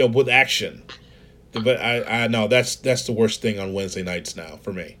 Just, with action. But I know that's the worst thing on Wednesday nights now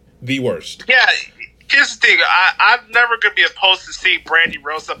for me. The worst. Yeah, here's the thing. I'm never going to be opposed to seeing Brandy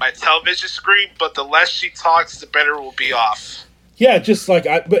Rhodes on my television screen, but the less she talks, the better we'll be off. Yeah,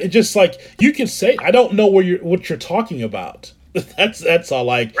 you can say, I don't know what you're talking about. That's all.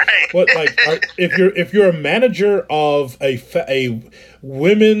 Like, what, like, if you're a manager of a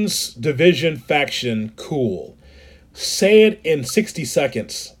women's division faction, cool. Say it in 60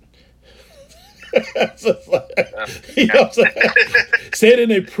 seconds. You know what I'm saying? Say it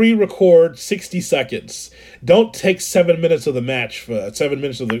in a pre-record 60 seconds. Don't take 7 minutes of the match for 7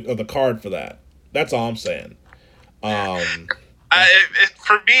 minutes of the card for that. That's all I'm saying. For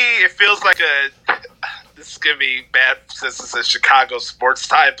me, it feels like this is gonna be bad since it's a Chicago sports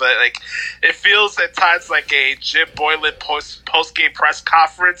time, but like it feels at times like a Jim Boylan post game press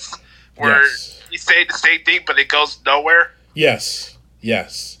conference where you say the same thing but it goes nowhere. Yes,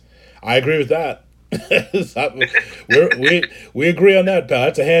 I agree with that. we agree on that, pal.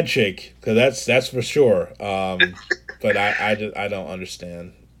 That's a handshake, because that's for sure. But I don't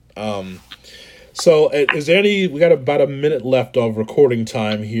understand. So, is there we got about a minute left of recording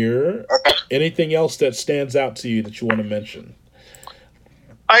time here. Okay. Anything else that stands out to you that you want to mention?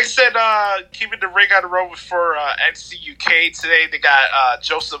 Like I said, keeping the ring on the road for NXT UK today. They got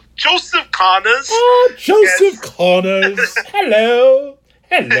Joseph Connors. Oh, Joseph Connors. Hello.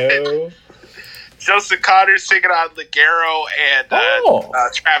 Joseph Connors taking on Ligero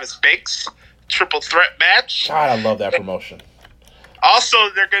and Travis Banks. Triple threat match. God, I love that promotion. Also,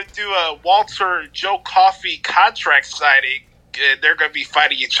 they're going to do a Walter Joe Coffey contract signing. They're going to be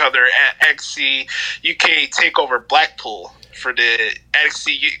fighting each other at NXT UK TakeOver Blackpool for the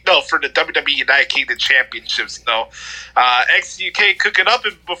for the WWE United Kingdom Championships. So, NXT UK cooking up,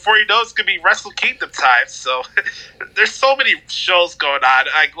 and before you know, it's going to be Wrestle Kingdom time. So, there's so many shows going on.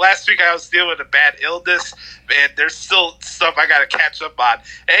 Like last week, I was dealing with a bad illness, and there's still stuff I got to catch up on.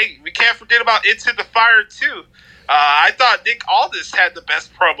 Hey, we can't forget about Into the Fire too. I thought Nick Aldis had the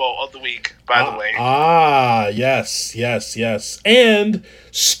best promo of the week, by the way. Yes. And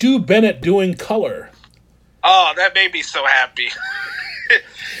Stu Bennett doing color. Oh, that made me so happy.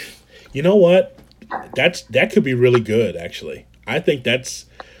 You know what? That could be really good, actually. I think that's,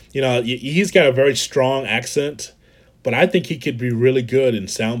 he's got a very strong accent, but I think he could be really good in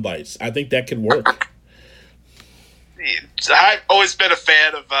sound bites. I think that could work. I've always been a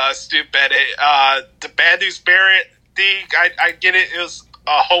fan of Stu Bennett. The Bad News Barrett thing, I get it. It was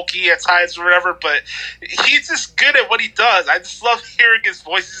hokey at times or whatever, but he's just good at what he does. I just love hearing his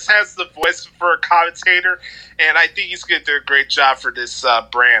voice. He just has the voice for a commentator, and I think he's going to do a great job for this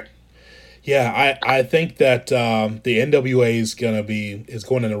brand. Yeah, I think that the NWA is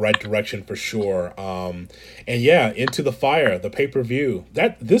going in the right direction for sure. And yeah, Into the Fire, the pay-per-view,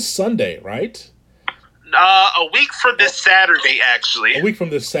 that this Sunday, right? A week from this Saturday, actually. A week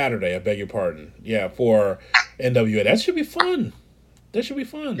from this Saturday, I beg your pardon. Yeah, for NWA. That should be fun.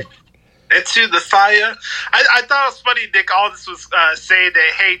 Into the Fire. I thought it was funny Nick Aldis was saying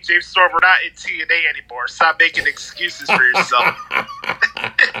that, hey, James Storm, we're not in TNA anymore. Stop making excuses for yourself.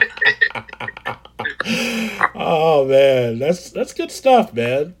 Oh, man. That's good stuff,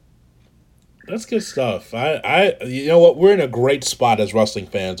 man. That's good stuff. I you know what? We're in a great spot as wrestling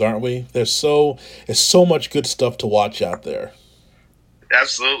fans, aren't we? There's so much good stuff to watch out there.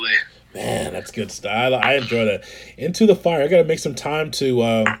 Absolutely. Man, that's good stuff. I enjoy that. Into the Fire. I got to make some time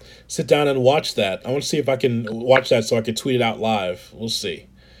to sit down and watch that. I want to see if I can watch that so I can tweet it out live. We'll see.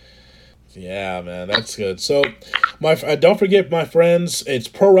 Yeah, man, that's good. So, don't forget, my friends, it's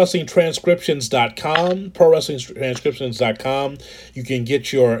ProWrestlingTranscriptions.com. ProWrestlingTranscriptions.com. You can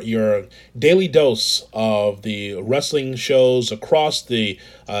get your daily dose of the wrestling shows across the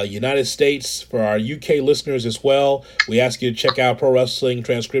United States. For our UK listeners as well, we ask you to check out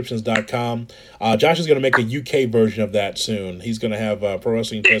ProWrestlingTranscriptions.com. Josh is going to make a UK version of that soon. He's going to have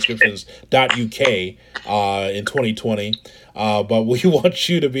ProWrestlingTranscriptions.uk in 2020. But we want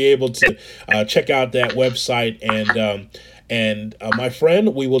you to be able to check out that website. And my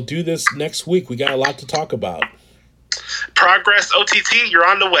friend, we will do this next week. We got a lot to talk about. Progress OTT, you're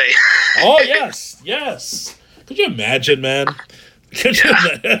on the way. Oh, yes. Could you imagine, man? Could you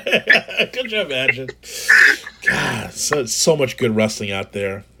imagine? God, so much good wrestling out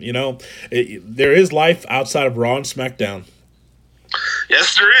there. You know, there is life outside of Raw and SmackDown.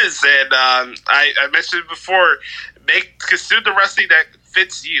 Yes, there is. And I mentioned it before, consume the wrestling that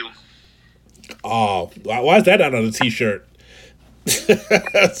fits you. Oh, why is that not on a t-shirt?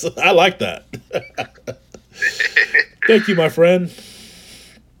 I like that. Thank you, my friend.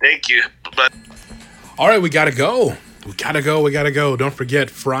 Thank you. All right, we gotta go. Don't forget,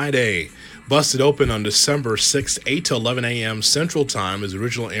 Friday, Busted Open on December 6th, 8 to 11 a.m. Central Time is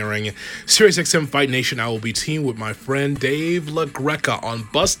original airing. SiriusXM Fight Nation, I will be teamed with my friend Dave LaGreca on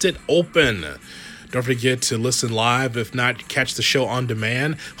Busted Open. Don't forget to listen live. If not, catch the show on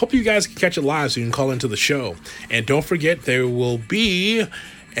demand. Hope you guys can catch it live so you can call into the show. And don't forget, there will be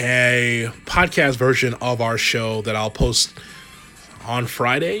a podcast version of our show that I'll post on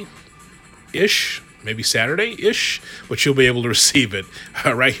Friday-ish, maybe Saturday-ish, but you'll be able to receive it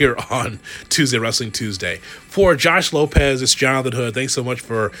right here on Tuesday, Wrestling Tuesday. For Josh Lopez, it's Jonathan Hood. Thanks so much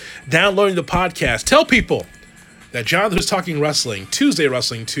for downloading the podcast. Tell people that Jonathan is Talking Wrestling, Tuesday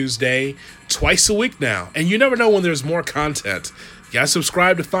Wrestling Tuesday, twice a week now. And you never know when there's more content. You gotta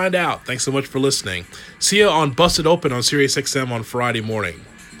subscribe to find out. Thanks so much for listening. See you on Busted Open on SiriusXM on Friday morning.